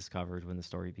where he's discovered when the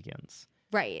story begins.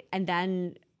 Right. And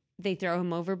then they throw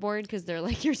him overboard because they're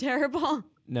like, you're terrible.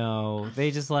 No, they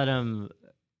just let him.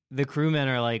 The crewmen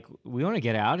are like, we want to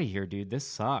get out of here, dude. This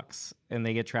sucks. And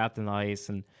they get trapped in the ice.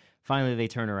 And finally they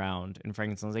turn around. And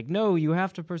Frankenstein's like, no, you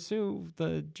have to pursue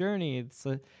the journey.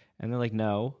 And they're like,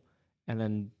 no. And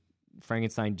then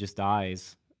Frankenstein just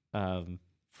dies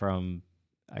from,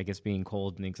 I guess, being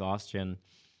cold and exhaustion.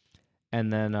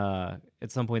 And then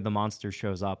at some point, the monster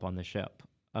shows up on the ship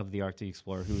of the Arctic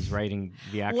Explorer, who's writing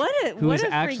the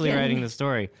writing the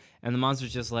story. And the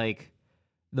monster's just like,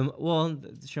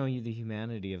 showing you the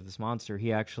humanity of this monster.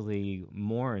 He actually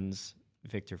mourns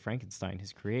Victor Frankenstein,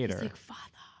 his creator. He's like, father.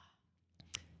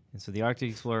 And so the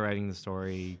Arctic Explorer writing the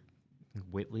story,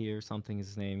 Whitley or something is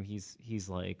his name. He's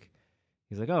like,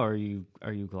 oh, are you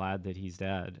glad that he's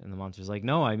dead? And the monster's like,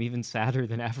 no, I'm even sadder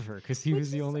than ever because he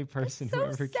was the only person who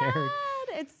ever cared.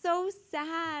 It's so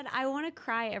sad. I want to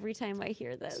cry every time I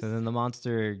hear this. So then the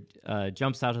monster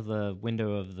jumps out of the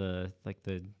window of the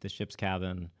ship's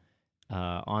cabin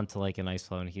onto like an ice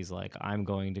floe, and he's like, I'm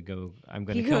going to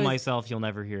kill myself. You'll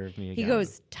never hear of me again. He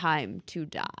goes, time to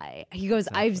die. He goes,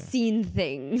 exactly. I've seen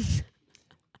things.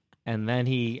 And then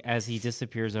as he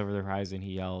disappears over the horizon,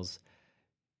 he yells,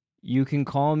 you can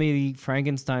call me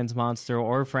Frankenstein's monster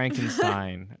or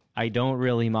Frankenstein. I don't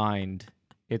really mind.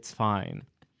 It's fine.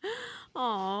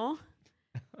 Aw,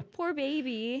 poor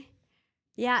baby.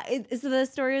 Yeah, so the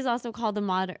story is also called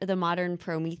the modern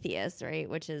Prometheus, right?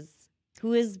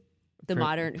 Who is the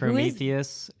modern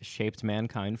Prometheus shaped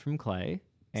mankind from clay.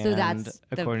 And so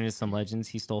according to some legends,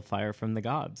 he stole fire from the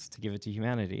gods to give it to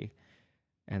humanity.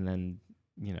 And then,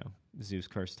 Zeus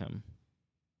cursed him.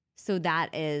 So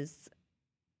that is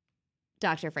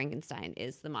Dr. Frankenstein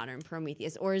is the modern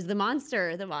Prometheus, or is the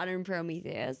monster the modern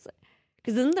Prometheus?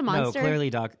 Because isn't the monster...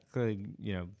 No,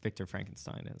 clearly, Victor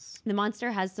Frankenstein is. The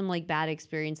monster has some like bad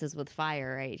experiences with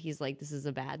fire, right? He's like, this is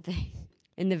a bad thing.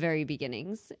 In the very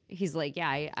beginnings, he's like,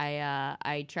 yeah,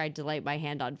 I tried to light my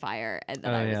hand on fire, and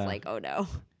then I was like, oh no.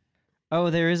 Oh,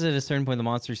 there is at a certain point the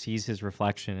monster sees his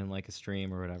reflection in like a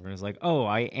stream or whatever, and is like, oh,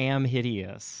 I am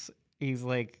hideous. He's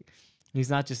like, he's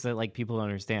not just that like people don't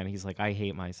understand. He's like, I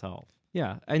hate myself.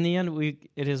 Yeah. In the end,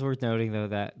 it is worth noting though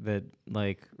that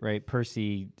like, right,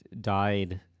 Percy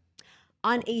died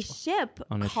on a ship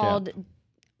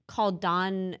called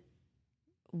Don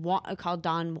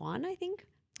Juan, I think,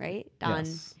 right? Don.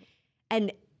 Yes.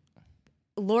 And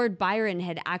Lord Byron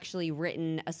had actually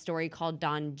written a story called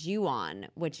Don Juan,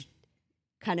 which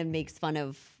kind of makes fun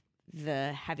of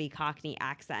the heavy Cockney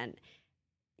accent.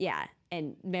 Yeah.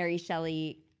 And Mary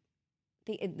Shelley,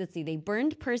 they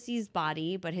burned Percy's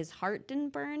body, but his heart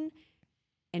didn't burn.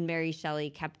 And Mary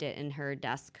Shelley kept it in her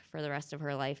desk for the rest of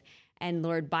her life. And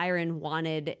Lord Byron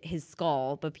wanted his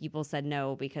skull, but people said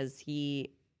no because he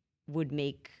would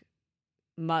make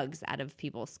mugs out of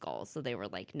people's skulls. So they were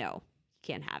like, no, you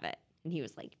can't have it. And he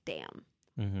was like, damn.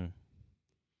 Mm-hmm.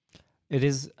 It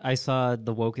is. I saw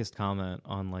the wokest comment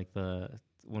on like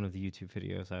one of the YouTube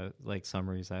videos,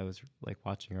 summaries I was like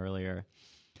watching earlier,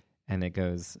 and it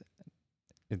goes,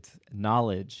 "It's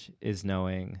knowledge is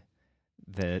knowing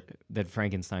that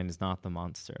Frankenstein is not the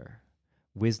monster.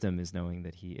 Wisdom is knowing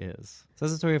that he is." So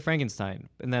that's the story of Frankenstein.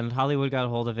 And then Hollywood got a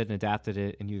hold of it and adapted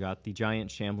it, and you got the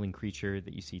giant shambling creature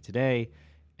that you see today.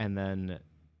 And then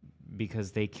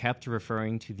because they kept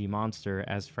referring to the monster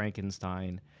as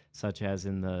Frankenstein, such as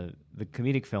in the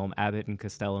comedic film Abbott and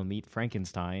Costello Meet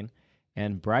Frankenstein,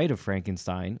 and Bride of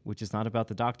Frankenstein, which is not about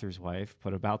the doctor's wife,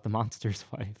 but about the monster's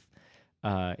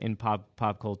wife. In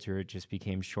pop culture, it just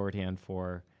became shorthand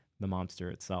for the monster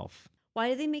itself. Why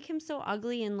did they make him so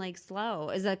ugly and like slow?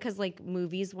 Is that because like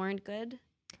movies weren't good?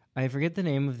 I forget the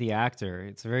name of the actor.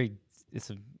 It's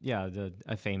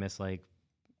a famous like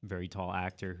very tall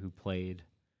actor who played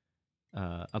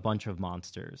a bunch of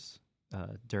monsters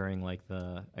during like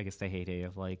the heyday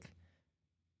of like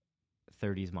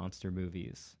 30s monster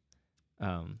movies.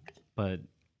 But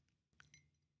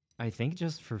I think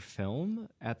just for film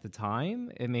at the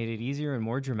time, it made it easier and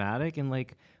more dramatic. And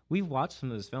like we watched some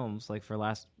of those films like for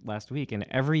last week, and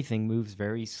everything moves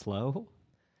very slow.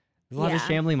 There's a lot of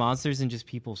shambling monsters and just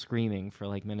people screaming for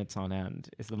like minutes on end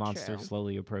as the monster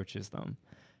slowly approaches them.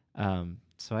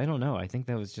 So I don't know. I think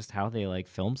that was just how they like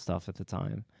filmed stuff at the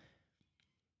time.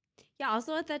 Yeah,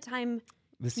 also at that time,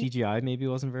 The CGI maybe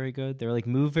wasn't very good. They're like,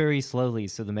 move very slowly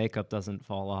so the makeup doesn't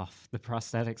fall off. The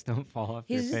prosthetics don't fall off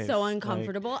your he's just face. so Like,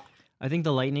 uncomfortable. I think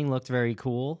the lightning looked very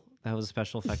cool. That was a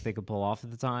special effect they could pull off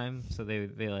at the time. So they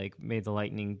like made the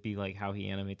lightning be like how he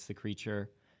animates the creature.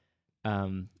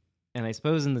 And I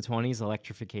suppose in the 20s,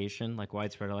 electrification, like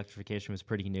widespread electrification, was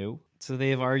pretty new. So they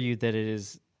have argued that it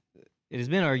has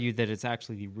been argued that it's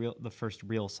actually the first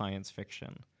real science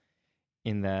fiction,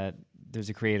 in that there's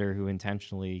a creator who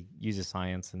intentionally uses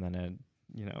science and then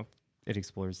it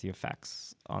explores the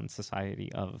effects on society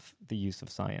of the use of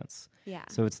science. Yeah.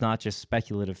 So it's not just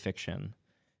speculative fiction.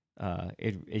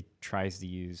 It tries to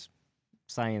use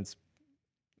science,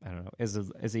 I don't know,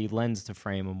 as a lens to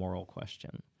frame a moral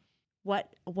question.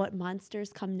 What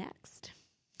monsters come next?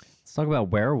 Let's talk about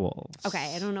werewolves.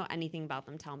 Okay, I don't know anything about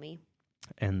them. Tell me.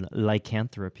 And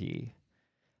lycanthropy.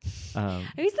 I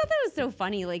always thought that was so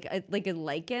funny, like a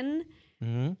lichen.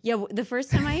 Mm-hmm. Yeah, the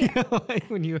first time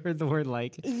when you heard the word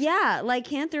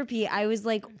lycanthropy, I was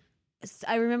like,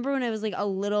 I remember when I was like a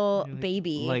little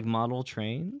baby. Like model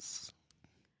trains?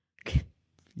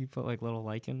 You put like little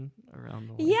lichen around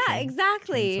the yeah,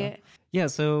 exactly. Yeah,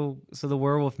 so the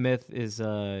werewolf myth is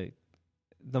the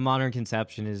modern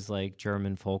conception is like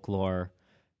German folklore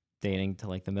dating to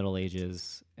like the Middle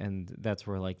Ages, and that's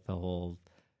where like the whole,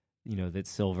 that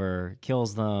silver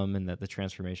kills them and that the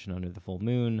transformation under the full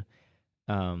moon.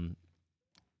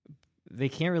 They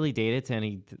can't really date it to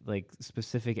any like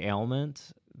specific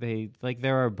ailment.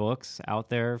 There are books out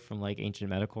there from like ancient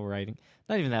medical writing,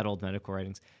 not even that old medical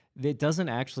writings. It doesn't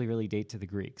actually really date to the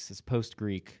Greeks. It's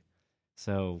post-Greek.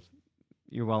 So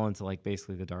you're well into like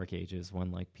basically the Dark Ages when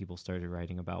like people started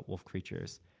writing about wolf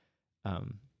creatures.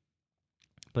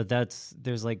 But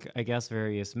there's like, I guess,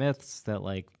 various myths that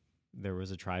like there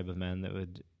was a tribe of men that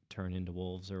would turn into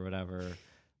wolves or whatever.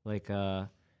 Like,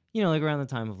 like around the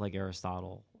time of like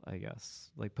Aristotle, I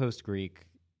guess, like post-Greek,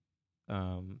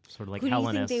 sort of like Who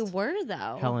Hellenist. do you think they were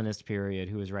though? Hellenist period,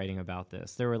 who was writing about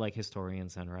this. There were like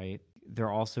historians then, right?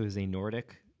 There also is a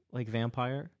Nordic like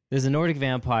vampire. There's a Nordic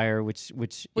vampire, which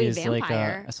is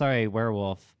vampire? like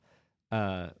werewolf,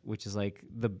 which is like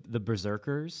the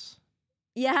berserkers.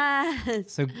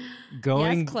 Yes. So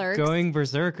going Clerks. going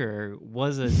berserker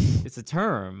it's a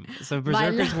term. So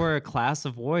berserkers were a class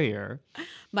of warrior.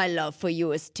 My love for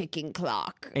you is ticking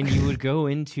clock. And you would go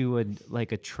into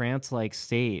a trance-like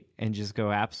state and just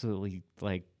go absolutely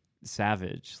like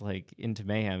savage, like into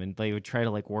mayhem, and they would try to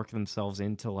like work themselves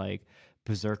into like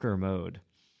berserker mode.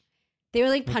 They would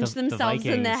like punch the themselves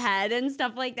in the Vikings. head and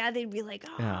stuff like that. They'd be like,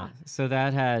 Yeah. So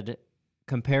that had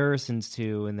comparisons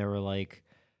to, and there were like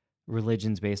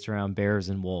religions based around bears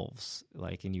and wolves,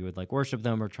 like, and you would like worship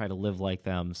them or try to live like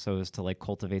them so as to like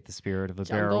cultivate the spirit of a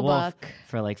bear or Jungle wolf Book.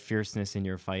 for like fierceness in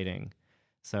your fighting.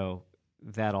 So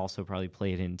that also probably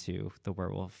played into the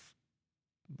werewolf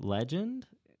legend.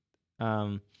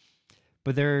 But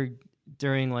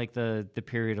during like the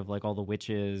period of like all the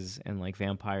witches and like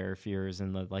vampire fears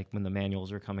and the like when the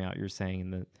manuals were coming out, you're saying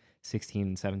in the 16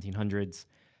 and 1700s,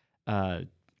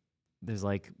 there's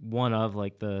like one of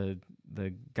like the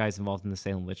guys involved in the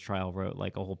Salem witch trial wrote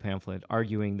like a whole pamphlet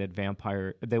arguing that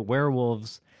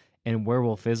werewolves and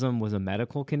werewolfism was a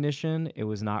medical condition. It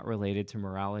was not related to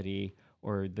morality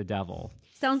or the devil.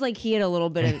 sounds like he had a little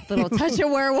touch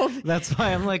of werewolf. That's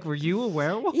why I'm like, were you a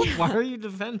werewolf? Yeah. Why are you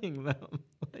defending them?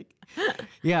 Like,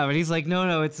 yeah, but he's like,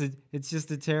 no, it's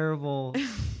just a terrible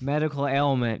medical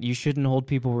ailment. You shouldn't hold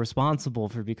people responsible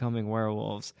for becoming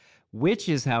werewolves.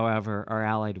 Witches, however, are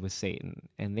allied with Satan,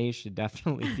 and they should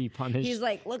definitely be punished. He's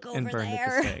like, look and over burned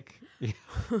there. at the stake.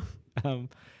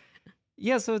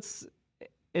 Yeah. So it's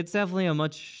definitely a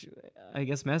much, I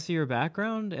guess, messier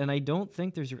background, and I don't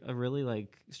think there's a really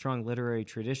like strong literary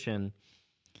tradition.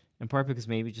 In part because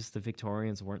maybe just the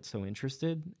Victorians weren't so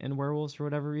interested in werewolves for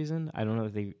whatever reason. I don't know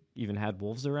if they even had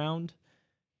wolves around.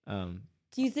 Do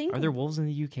you think? Are there wolves in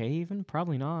the UK even?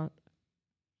 Probably not.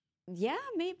 Yeah,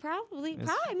 probably. It's-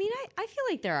 Probably. I mean, I feel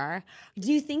like there are.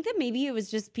 Do you think that maybe it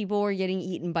was just people were getting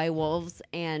eaten by wolves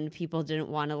and people didn't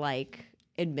want to like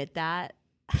admit that?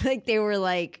 Like they were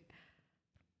like,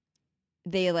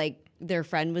 their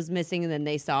friend was missing and then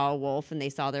they saw a wolf and they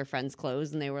saw their friend's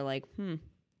clothes and they were like,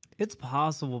 It's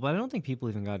possible, but I don't think people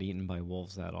even got eaten by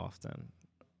wolves that often.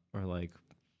 Or like,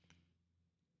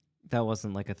 that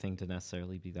wasn't like a thing to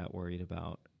necessarily be that worried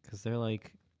about. Because they're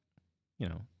like,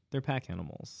 they're pack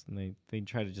animals. And they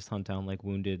try to just hunt down like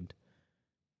wounded,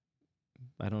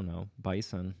 I don't know,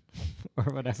 bison or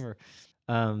whatever.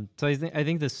 So I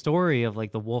think the story of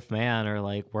like the wolf man or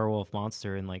like werewolf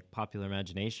monster in like popular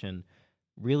imagination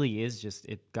really is just,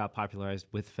 it got popularized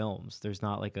with films. There's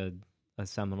not like a a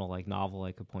seminal like novel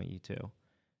I could point you to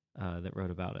that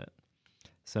wrote about it.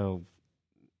 So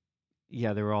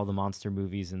yeah, there were all the monster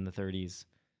movies in the 30s.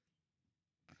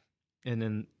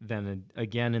 And then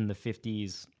again in the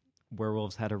 50s,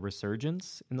 werewolves had a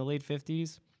resurgence in the late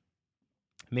 50s.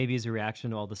 Maybe as a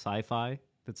reaction to all the sci-fi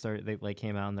that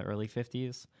came out in the early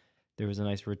 50s. There was a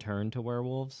nice return to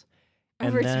werewolves.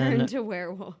 A return to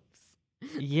werewolves.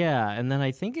 Yeah, and then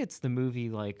I think it's the movie,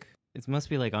 like, it must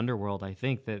be like Underworld, I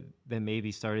think, that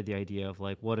maybe started the idea of,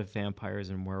 like, what if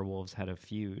vampires and werewolves had a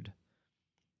feud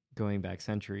going back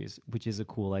centuries, which is a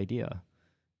cool idea.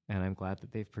 And I'm glad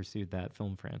that they've pursued that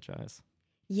film franchise.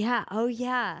 Yeah, oh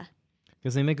yeah.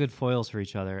 Because they make good foils for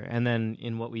each other. And then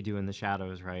in What We Do in the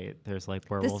Shadows, right, there's, like,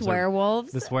 werewolves. The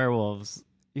swearwolves. The swearwolves.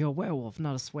 You're a werewolf,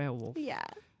 not a swearwolf. Yeah.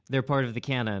 They're part of the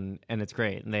canon, and it's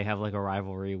great. And they have, like, a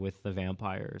rivalry with the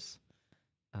vampires.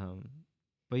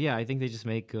 But yeah, I think they just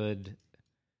make good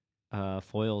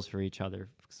foils for each other.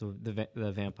 So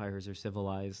the vampires are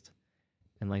civilized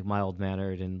and like mild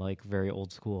mannered and like very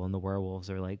old school, and the werewolves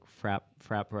are like frat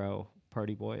bro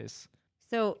party boys.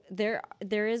 So there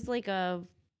is like a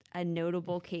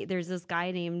notable case. There's this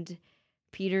guy named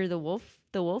Peter the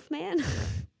Wolfman.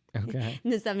 Okay.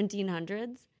 In the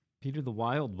 1700s. Peter the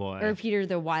Wild Boy. Or Peter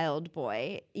the Wild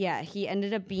Boy. Yeah, he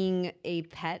ended up being a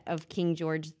pet of King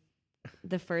George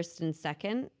the First and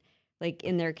Second, like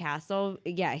in their castle.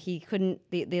 Yeah, he couldn't.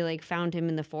 They like found him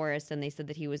in the forest, and they said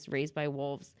that he was raised by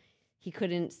wolves. He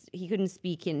couldn't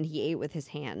speak, and he ate with his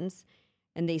hands.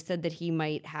 And they said that he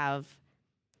might have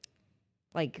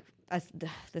like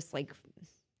this like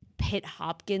Pitt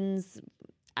Hopkins,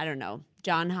 I don't know,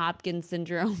 John Hopkins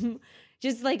syndrome.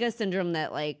 Just like a syndrome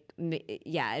that like,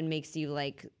 yeah, it makes you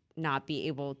like not be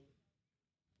able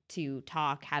to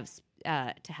talk,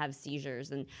 to have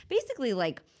seizures, and basically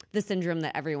like the syndrome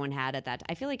that everyone had at that.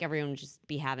 I feel like everyone would just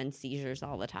be having seizures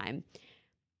all the time.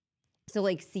 So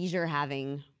like seizure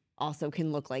having also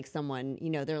can look like someone, you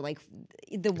know, they're like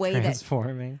the way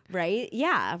transforming. Right?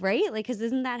 Yeah, right? Like, because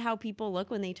isn't that how people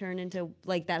look when they turn into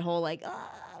like that whole like,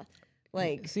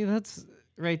 like. See, that's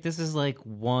right. This is like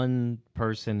one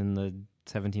person in the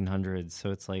 1700s.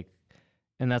 So it's like,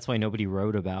 and that's why nobody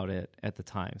wrote about it at the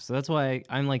time. So that's why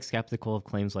I'm like skeptical of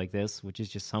claims like this, which is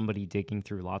just somebody digging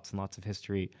through lots and lots of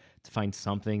history to find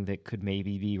something that could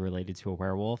maybe be related to a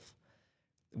werewolf.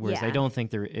 Whereas I don't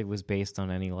think it was based on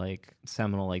any like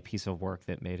seminal like piece of work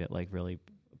that made it like really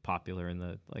popular in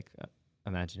the like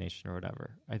imagination or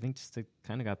whatever. I think just it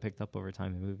kind of got picked up over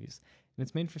time in movies, and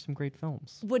it's made for some great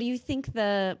films. What do you think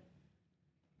the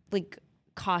like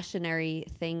cautionary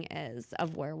thing is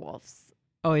of werewolves?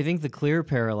 Oh, I think the clear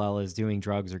parallel is doing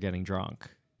drugs or getting drunk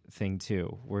thing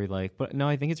too, where like, but no,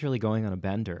 I think it's really going on a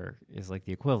bender is like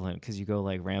the equivalent, because you go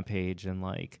like rampage and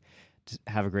like just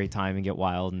have a great time and get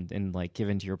wild and like give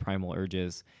into your primal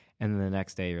urges, and then the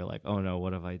next day you're like, oh no,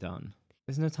 what have I done?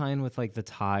 There's no tie-in with like the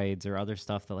tides or other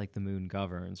stuff that like the moon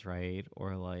governs, right?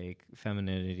 Or like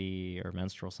femininity or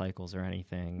menstrual cycles or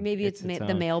anything. Maybe it's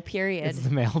the male period. It's the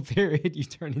male period. You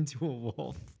turn into a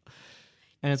wolf.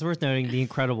 And it's worth noting the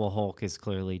Incredible Hulk is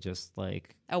clearly just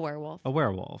like a werewolf. A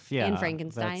werewolf, yeah. And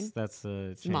Frankenstein. That's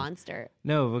a monster.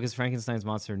 No, because Frankenstein's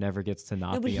monster never gets to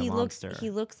not be a monster.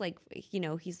 He looks like, you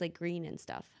know, he's like green and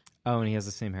stuff. Oh, and he has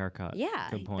the same haircut. Yeah,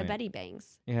 good point. The Betty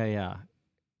Bangs. Yeah.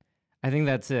 I think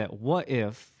that's it. What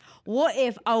if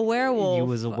a werewolf? You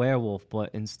was a werewolf, but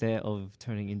instead of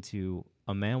turning into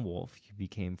a man-wolf, you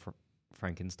became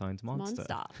Frankenstein's monster.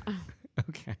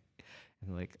 Okay.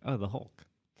 And like, oh, the Hulk.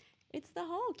 It's the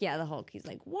Hulk. Yeah, the Hulk. He's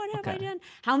like, what have I done?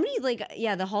 How many, like,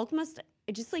 yeah, the Hulk must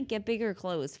just, like, get bigger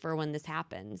clothes for when this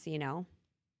happens, you know?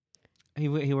 He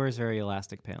wears very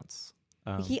elastic pants.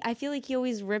 I feel like he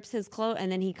always rips his clothes,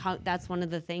 and then that's one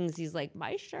of the things he's like,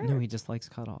 my shirt. No, he just likes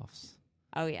cutoffs.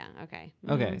 Oh, yeah. Okay.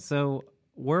 Mm-hmm. Okay, so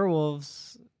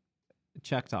werewolves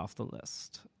checked off the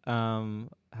list. How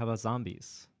about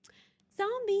zombies?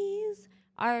 Zombies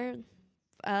are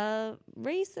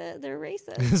racist. They're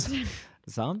racist.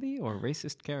 Zombie or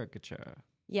racist caricature?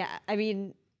 Yeah, I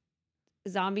mean,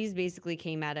 zombies basically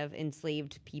came out of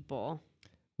enslaved people.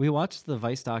 We watched the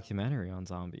Vice documentary on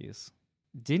zombies.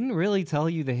 Didn't really tell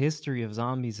you the history of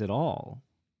zombies at all.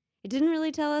 It didn't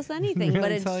really tell us anything,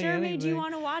 but it sure made you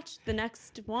want to watch the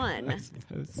next one. I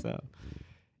suppose so.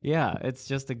 Yeah, it's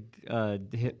just a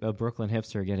Brooklyn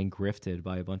hipster getting grifted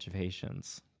by a bunch of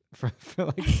Haitians for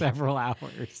like several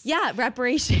hours. Yeah,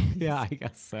 reparations. Yeah, I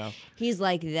guess so. He's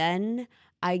like, then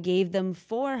I gave them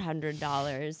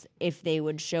 $400 if they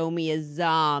would show me a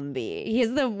zombie. He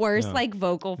has the worst like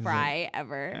vocal fry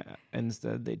ever.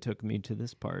 Instead, they took me to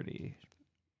this party.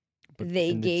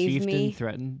 They and gave the chieftain me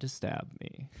threatened to stab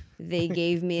me. They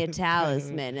gave me a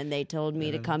talisman and they told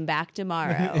me to come back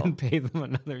tomorrow. And pay them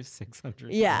another $600.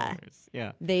 Yeah.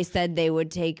 Yeah. They said they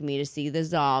would take me to see the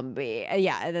zombie.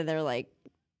 Yeah, and then they're like,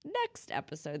 next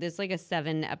episode. It's like a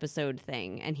 7-episode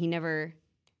thing, and he never.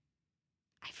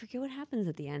 I forget what happens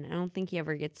at the end. I don't think he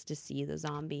ever gets to see the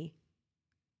zombie.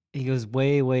 He goes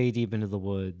way, way deep into the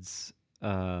woods,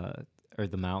 or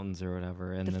the mountains or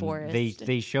whatever, and The then forest.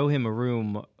 they show him a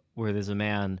room where there's a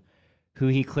man who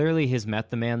he clearly has met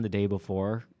the man the day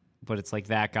before, but it's like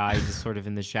that guy just sort of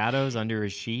in the shadows under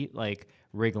his sheet, like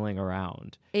wriggling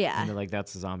around. Yeah. And they're like,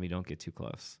 "That's a zombie. Don't get too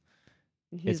close."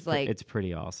 He's like, it's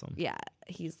pretty awesome. yeah,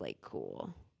 he's like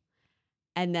cool.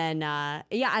 And then, I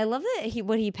love that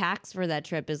what he packs for that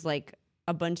trip is like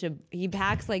he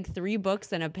packs like 3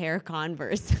 books and a pair of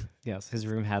Converse. Yes, his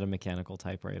room had a mechanical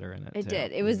typewriter in it. It too.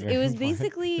 did. It was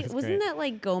basically, It's wasn't great. that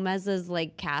like Gomez's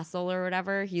like castle or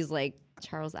whatever? He's like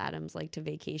Charles Adams, like to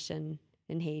vacation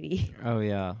in Haiti. Oh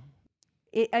yeah.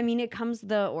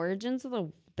 The origins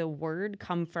of the word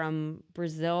come from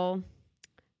Brazil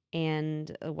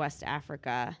and West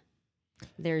Africa.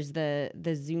 There's the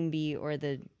Zumbi or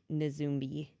the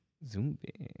Nzumbi.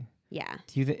 Zombie. Yeah.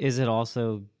 Is it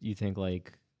also, you think,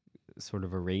 like sort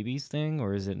of a rabies thing,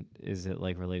 or is it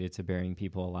like related to burying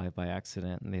people alive by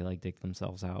accident and they like dig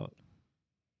themselves out?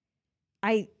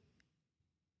 I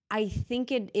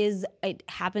think it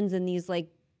happens in these like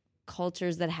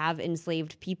cultures that have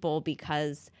enslaved people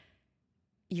because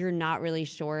you're not really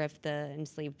sure if the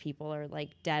enslaved people are like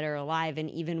dead or alive, and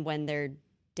even when they're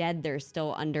dead they're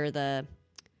still under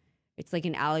it's like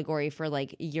an allegory for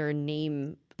like your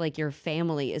name, like your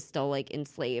family is still like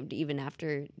enslaved even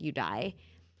after you die.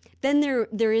 Then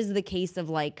there is the case of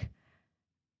like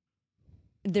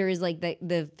there is like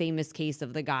the famous case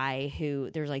of the guy who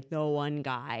there's like the one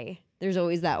guy. There's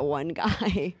always that one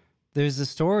guy. There's a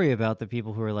story about the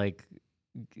people who are like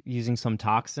using some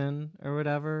toxin or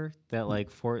whatever that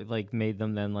made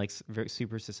them then like very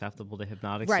super susceptible to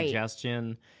hypnotic Right.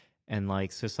 suggestion, and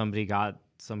like so some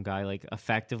guy like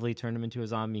effectively turned him into a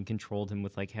zombie and controlled him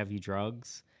with like heavy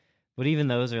drugs. But even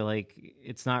those are like,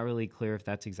 it's not really clear if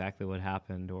that's exactly what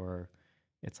happened or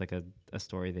it's like a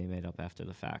story they made up after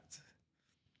the fact.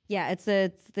 Yeah, it's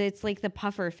like the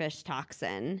pufferfish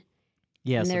toxin.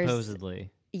 Yeah, And there's-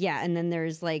 supposedly. Yeah, and then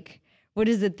there's like, what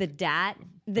is it?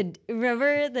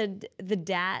 Remember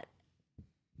the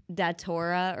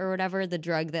Datura or whatever, the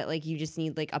drug that like you just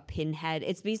need like a pinhead.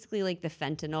 It's basically like the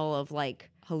fentanyl of like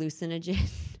hallucinogen.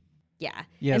 Yeah.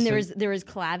 Yeah, And so there was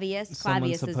Clavius. Someone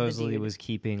Clavius is the supposedly dude. was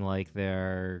keeping like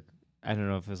their, I don't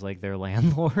know if it was like their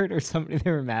landlord or somebody they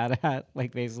were mad at,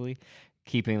 like basically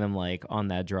keeping them like on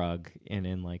that drug and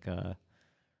in like a,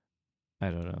 I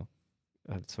don't know,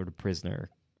 a sort of prisoner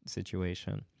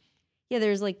situation. Yeah,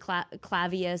 there's like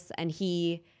Clavius, and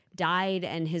he died,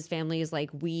 and his family is like,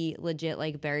 we legit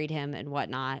like buried him and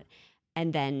whatnot.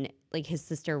 And then like his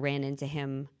sister ran into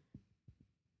him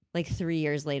like 3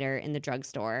 years later in the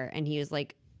drugstore, and he was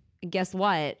like, guess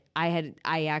what? I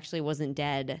actually wasn't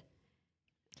dead.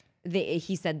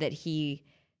 He said that he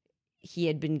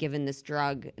had been given this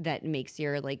drug that makes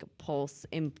your like pulse,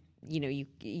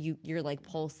 you're like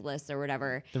pulseless or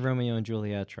whatever. The Romeo and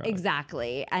Juliet drug.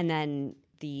 Exactly. And then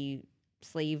the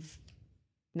slave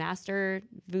master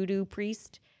voodoo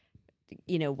priest,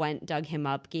 dug him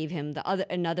up, gave him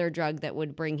another drug that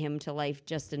would bring him to life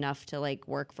just enough to like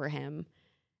work for him.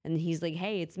 And he's like,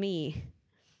 hey, it's me.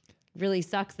 Really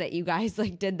sucks that you guys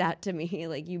like did that to me.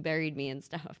 Like you buried me and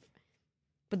stuff.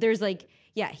 But there's like,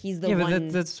 yeah, he's the one.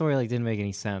 But that story like didn't make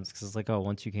any sense because it's like, oh,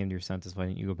 once you came to your senses, why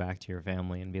didn't you go back to your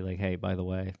family and be like, hey, by the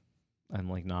way, I'm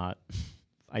like not,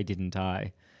 I didn't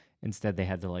die. Instead, they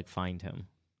had to like find him.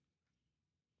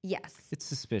 Yes. It's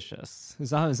suspicious.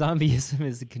 Zombieism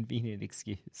is a convenient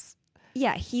excuse.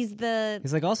 Yeah, he's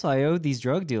like, also, I owed these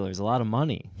drug dealers a lot of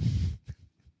money.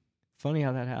 Funny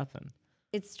how that happened.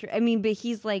 It's true. I mean, but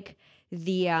he's like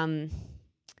the,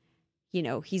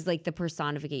 he's like the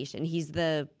personification. He's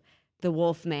the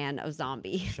wolf man of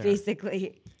zombie, Sure.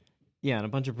 basically. Yeah, and a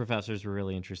bunch of professors were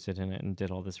really interested in it and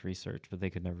did all this research, but they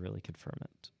could never really confirm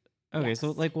it. Okay, so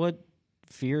Yes. like what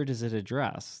fear does it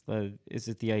address? Is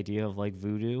it the idea of like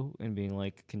voodoo and being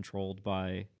like controlled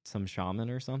by some shaman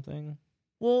or something?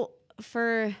 Well,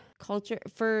 for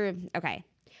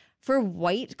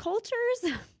white cultures,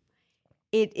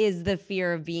 it is the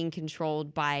fear of being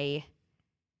controlled by,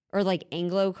 or like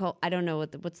Anglo. I don't know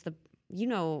what's the you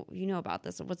know about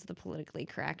this. What's the politically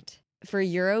correct for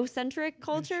Eurocentric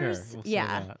cultures? Sure, we'll say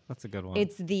yeah, that. That's a good one.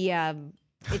 it's the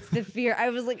It's the fear. I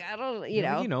was like, I don't,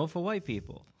 you know. For white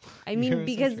people. I mean,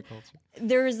 because Eurocentric culture.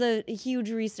 there's a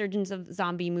huge resurgence of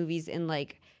zombie movies in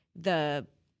like the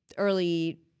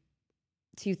early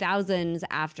 2000s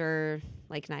after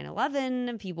like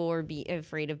 9/11. People were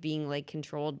afraid of being like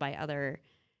controlled by other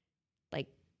like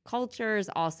cultures.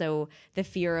 Also, the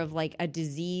fear of like a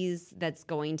disease that's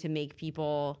going to make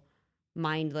people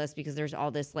mindless because there's all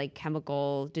this like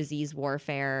chemical disease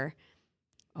warfare.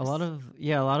 A lot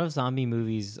of zombie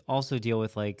movies also deal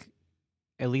with like,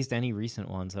 at least any recent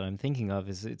ones that I'm thinking of,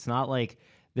 is it's not like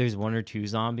there's one or two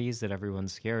zombies that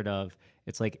everyone's scared of.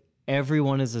 It's like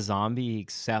everyone is a zombie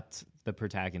except the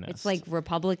protagonist. It's like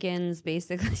Republicans,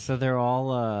 basically. So they're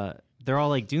all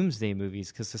like doomsday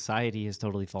movies because society has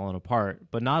totally fallen apart.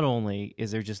 But not only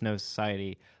is there just no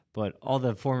society, but all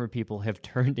the former people have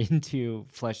turned into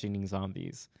flesh-eating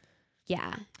zombies.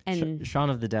 Yeah, and Shaun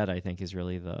of the Dead, I think, is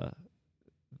really the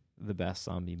best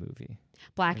zombie movie.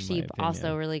 Black Sheep,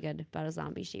 also really good, about a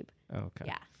zombie sheep. Okay.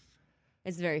 Yeah,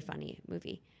 it's a very funny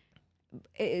movie.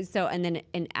 So, and then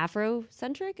an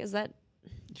Afrocentric, is that?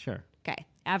 Sure. Okay.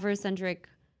 Afrocentric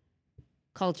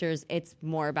cultures, it's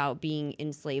more about being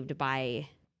enslaved by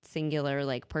singular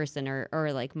like person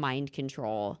or like mind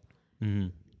control. Mm-hmm.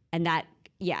 And that,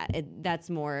 that's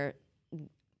more,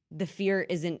 the fear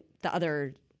isn't the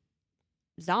other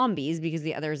zombies, because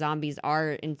the other zombies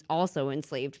are also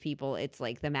enslaved people. It's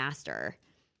like the master,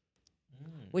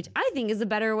 which I think is a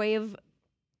better way of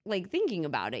like thinking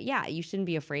about it. Yeah, you shouldn't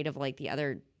be afraid of like the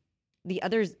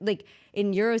others. Like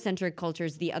in Eurocentric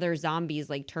cultures, the other zombies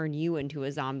like turn you into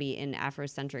a zombie. In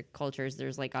Afrocentric cultures,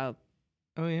 there's like a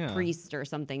priest or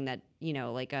something that,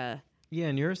 like a... Yeah,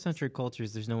 in Eurocentric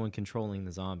cultures, there's no one controlling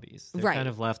the zombies. They're Right. kind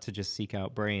of left to just seek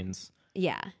out brains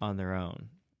on their own.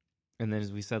 And then,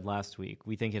 as we said last week,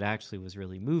 we think it actually was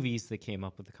really movies that came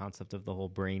up with the concept of the whole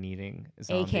brain-eating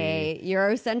zombie. AKA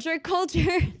Eurocentric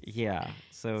culture. Yeah,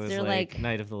 so it was They're like like-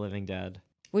 Night of the Living Dead.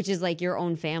 Which is like your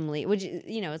own family, which,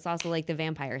 it's also like the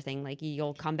vampire thing. Like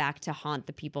you'll come back to haunt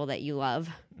the people that you love.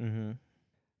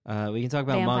 Mm-hmm. We can talk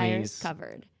about Vampires mummies.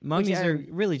 covered. Mummies are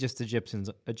really just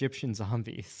Egyptian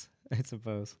zombies, I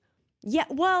suppose. Yeah,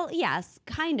 well, yes,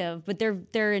 kind of, but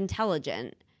they're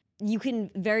intelligent. You can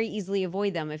very easily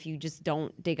avoid them if you just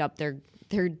don't dig up their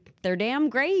damn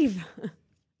grave.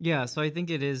 Yeah, so I think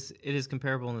it is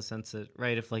comparable in the sense that,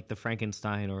 right, if like the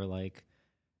Frankenstein or like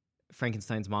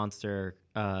Frankenstein's monster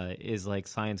is like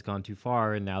science gone too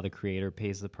far and now the creator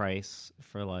pays the price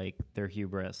for like their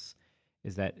hubris,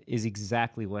 is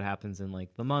exactly what happens in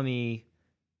like The Mummy,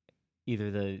 either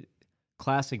the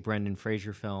classic Brendan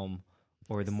Fraser film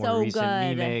or the more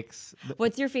recent remakes.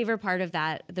 What's your favorite part of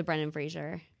that, the Brendan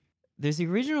Fraser? There's the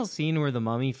original scene where the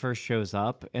mummy first shows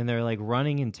up and they're like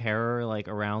running in terror like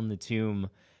around the tomb.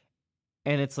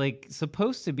 And it's like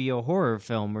supposed to be a horror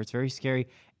film where it's very scary.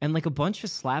 And like a bunch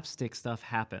of slapstick stuff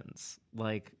happens.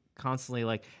 Like constantly,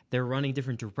 like they're running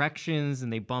different directions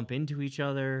and they bump into each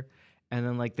other. And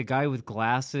then like the guy with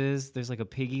glasses, there's like a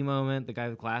piggy moment. The guy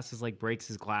with glasses like breaks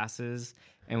his glasses.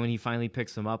 And when he finally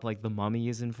picks them up, like the mummy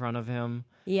is in front of him.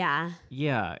 Yeah.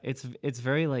 Yeah, it's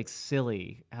very like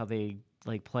silly how they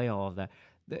like play all of that.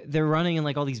 They're running and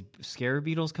like all these scare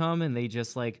beetles come and they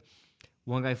just like,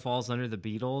 one guy falls under the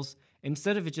beetles.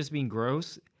 Instead of it just being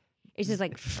gross, it's just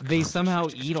like they somehow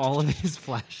eat all of his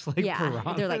flesh like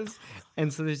piranhas. They're like,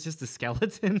 and so there's just a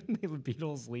skeleton. The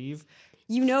beetles leave.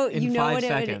 You know in what 5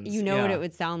 seconds. what it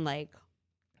would sound like.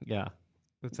 Yeah,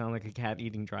 it would sound like a cat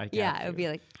eating dry cat. Yeah, food. it would be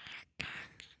like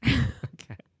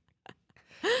Okay.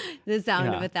 the sound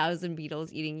of Yeah. 1,000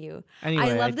 beetles eating you. Anyway,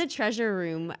 I love the treasure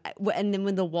room, and then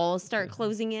when the walls start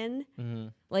closing in,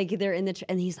 like they're in the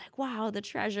and he's like, "Wow, the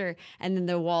treasure," and then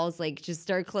the walls like just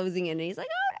start closing in, and he's like,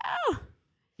 "Oh no!"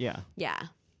 Yeah,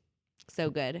 so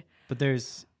good. but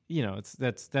there's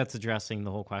that's addressing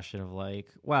the whole question of like,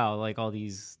 wow, like all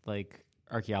these like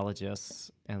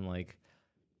archaeologists and like,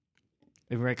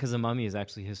 right, because The Mummy is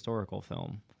actually a historical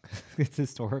film. It's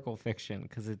historical fiction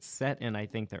because it's set in, I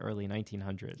think, the early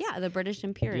 1900s. Yeah, the British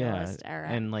imperialist era.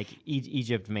 And like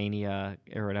Egypt mania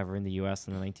or whatever in the U.S.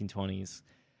 in the 1920s.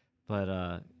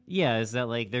 But is that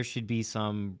like there should be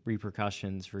some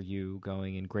repercussions for you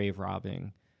going and grave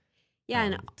robbing. Yeah,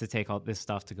 and to take all this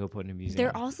stuff to go put in a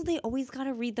museum. they always got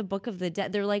to read the Book of the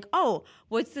Dead. They're like, oh,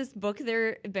 what's this book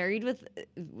they're buried with?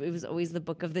 It was always the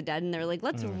Book of the Dead, and they're like,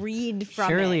 let's read from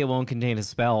Surely it. it won't contain a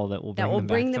spell that will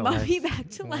bring the back to mummy life. back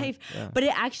to life. Yeah. But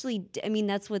it actually, I mean,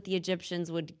 that's what the Egyptians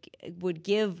would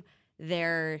give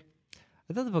their.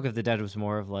 I thought the Book of the Dead was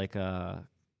more of like a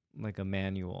like a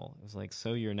manual. It was like,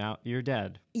 so you're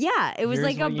dead. Yeah, it was Here's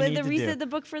like what you need to do. the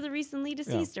book for the recently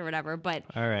deceased or whatever. But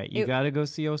all right, you got to go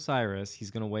see Osiris.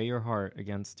 He's gonna weigh your heart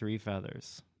against 3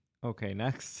 feathers. Okay,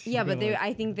 next. Yeah, but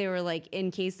I think they were like, in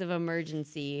case of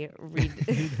emergency, read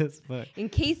this book. in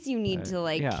case you need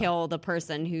to kill the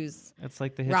person who's it's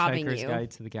like the robbing Hitchhiker's you.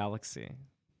 Guide to the Galaxy.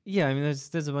 Yeah, I mean,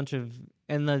 there's a bunch of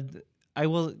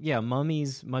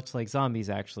mummies, much like zombies,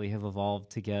 actually have evolved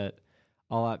to get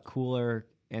a lot cooler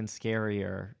and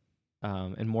scarier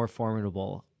and more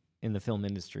formidable in the film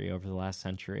industry over the last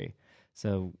century.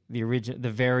 So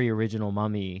the very original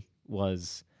Mummy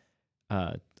was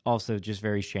also just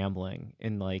very shambling,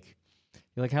 and like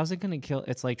you're like, how's it gonna kill?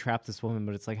 It's like trap this woman,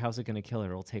 but it's like, how's it gonna kill her?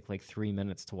 It'll take like 3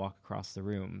 minutes to walk across the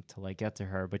room to like get to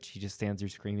her, but she just stands there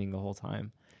screaming the whole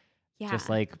time. Yeah. Just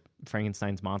like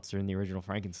Frankenstein's monster in the original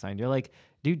Frankenstein. You're like,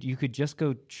 dude, you could just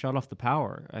go shut off the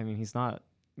power. I mean, he's not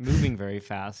moving very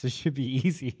fast. It should be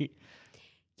easy.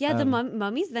 Yeah, the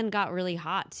mummies then got really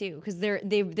hot too, because they're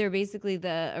basically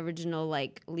the original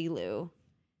like Lilu.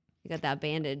 You got that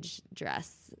bandage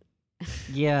dress.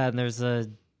 Yeah, and there's the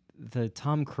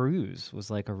Tom Cruise was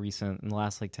like a recent in the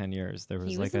last like 10 years. There was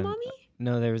He like was a mummy?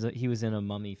 No, he was in a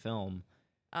mummy film.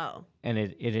 Oh. And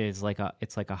it is like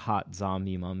a hot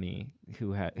zombie mummy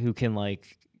who can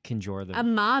like conjure the A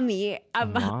mommy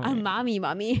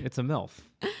mummy. It's a MILF.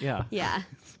 Yeah. Yeah.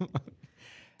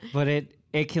 But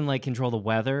it can like control the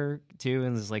weather too,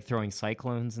 and is like throwing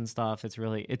cyclones and stuff.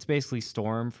 It's basically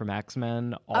Storm from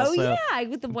X-Men. Also,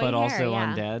 with the white but hair. also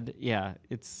yeah. undead. Yeah,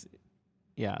 it's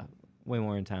way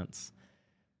more intense.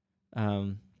 All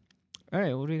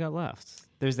right, what do we got left?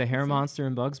 There's the hair monster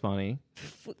in Bugs Bunny.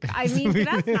 I mean,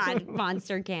 that's not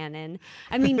monster canon.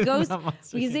 I mean,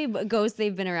 ghosts. We say ghosts.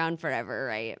 They've been around forever,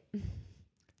 right?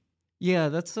 Yeah,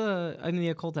 that's I mean, the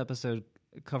occult episode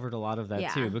covered a lot of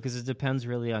that too, because it depends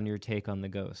really on your take on the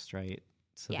ghost, right?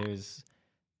 So there's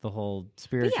the whole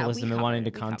spiritualism and wanting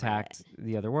to contact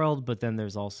the other world, but then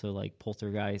there's also like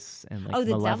poltergeists and like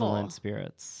malevolent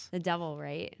spirits. The devil,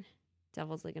 right?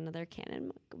 Devil's like another canon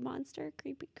monster,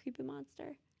 creepy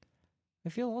monster. I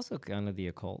feel also kind of the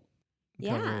occult.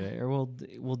 Yeah. Or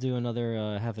we'll do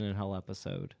another Heaven and Hell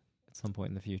episode at some point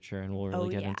in the future, and we'll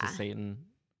really get into Satan.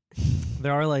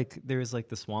 There's like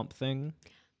the swamp thing.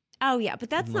 Oh yeah, but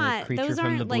that's not. Those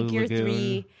aren't like your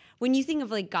three. When you think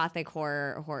of like gothic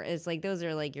horror, it's like those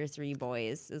are like your 3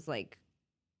 boys. Is like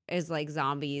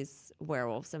zombies,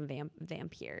 werewolves, and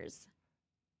vampires.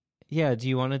 Yeah. Do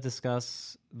you want to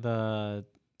discuss the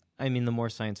more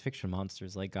science fiction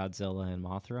monsters like Godzilla and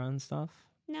Mothra and stuff?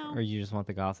 No. Or you just want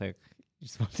the gothic? You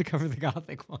just want to cover the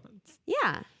gothic ones?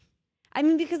 Yeah. I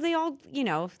mean, because they all,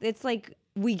 it's like,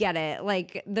 we get it.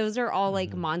 Like, those are all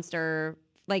like monster,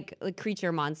 like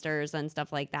creature monsters and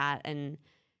stuff like that. And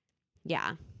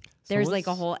yeah, there's like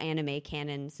a whole anime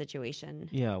canon situation.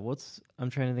 Yeah. I'm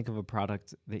trying to think of a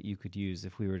product that you could use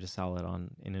if we were to sell it on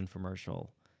an infomercial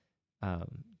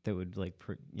that would like,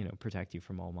 protect you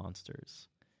from all monsters.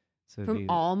 So from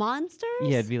all monsters?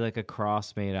 Yeah, it'd be like a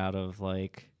cross made out of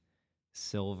like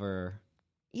silver.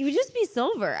 You would just be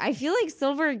silver. I feel like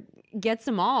silver gets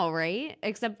them all, right?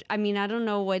 Except, I mean, I don't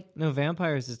know what. No,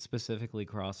 vampires, it specifically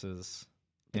crosses.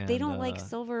 But they don't like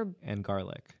silver. And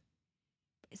garlic.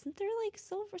 Isn't there like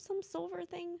some silver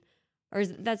thing? Or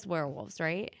that's werewolves,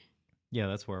 right? Yeah,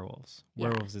 that's werewolves. Yeah.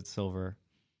 Werewolves, it's silver.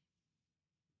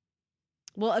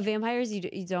 Well, vampires,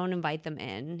 you don't invite them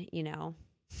in,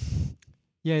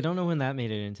 Yeah, I don't know when that made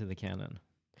it into the canon,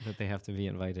 that they have to be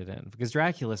invited in. Because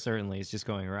Dracula certainly is just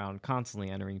going around constantly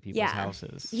entering people's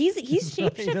houses. He's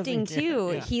shape-shifting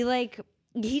too. Yeah.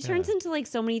 He turns into like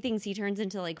so many things. He turns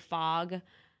into like fog,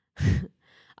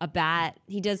 a bat.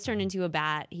 He does turn into a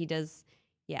bat. He does,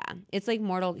 it's like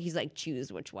mortal. He's like,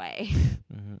 choose which way.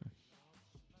 Mm-hmm.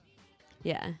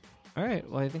 Yeah. All right.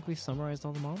 Well, I think we summarized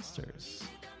all the monsters.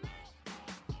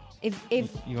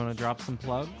 If you want to drop some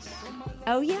plugs?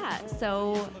 Oh yeah.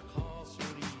 So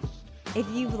if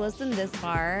you've listened this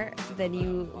far, then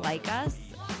you like us.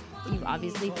 You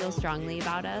obviously feel strongly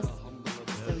about us.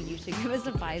 So you should give us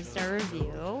a 5-star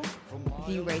review. If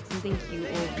you write something cute,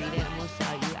 we'll read it and we'll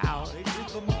shout you out.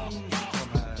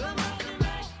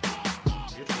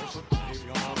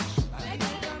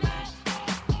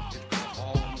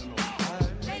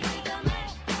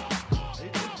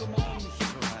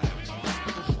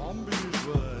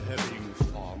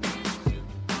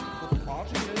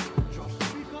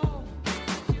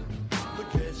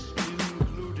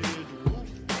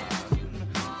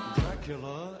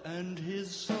 And his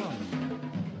son.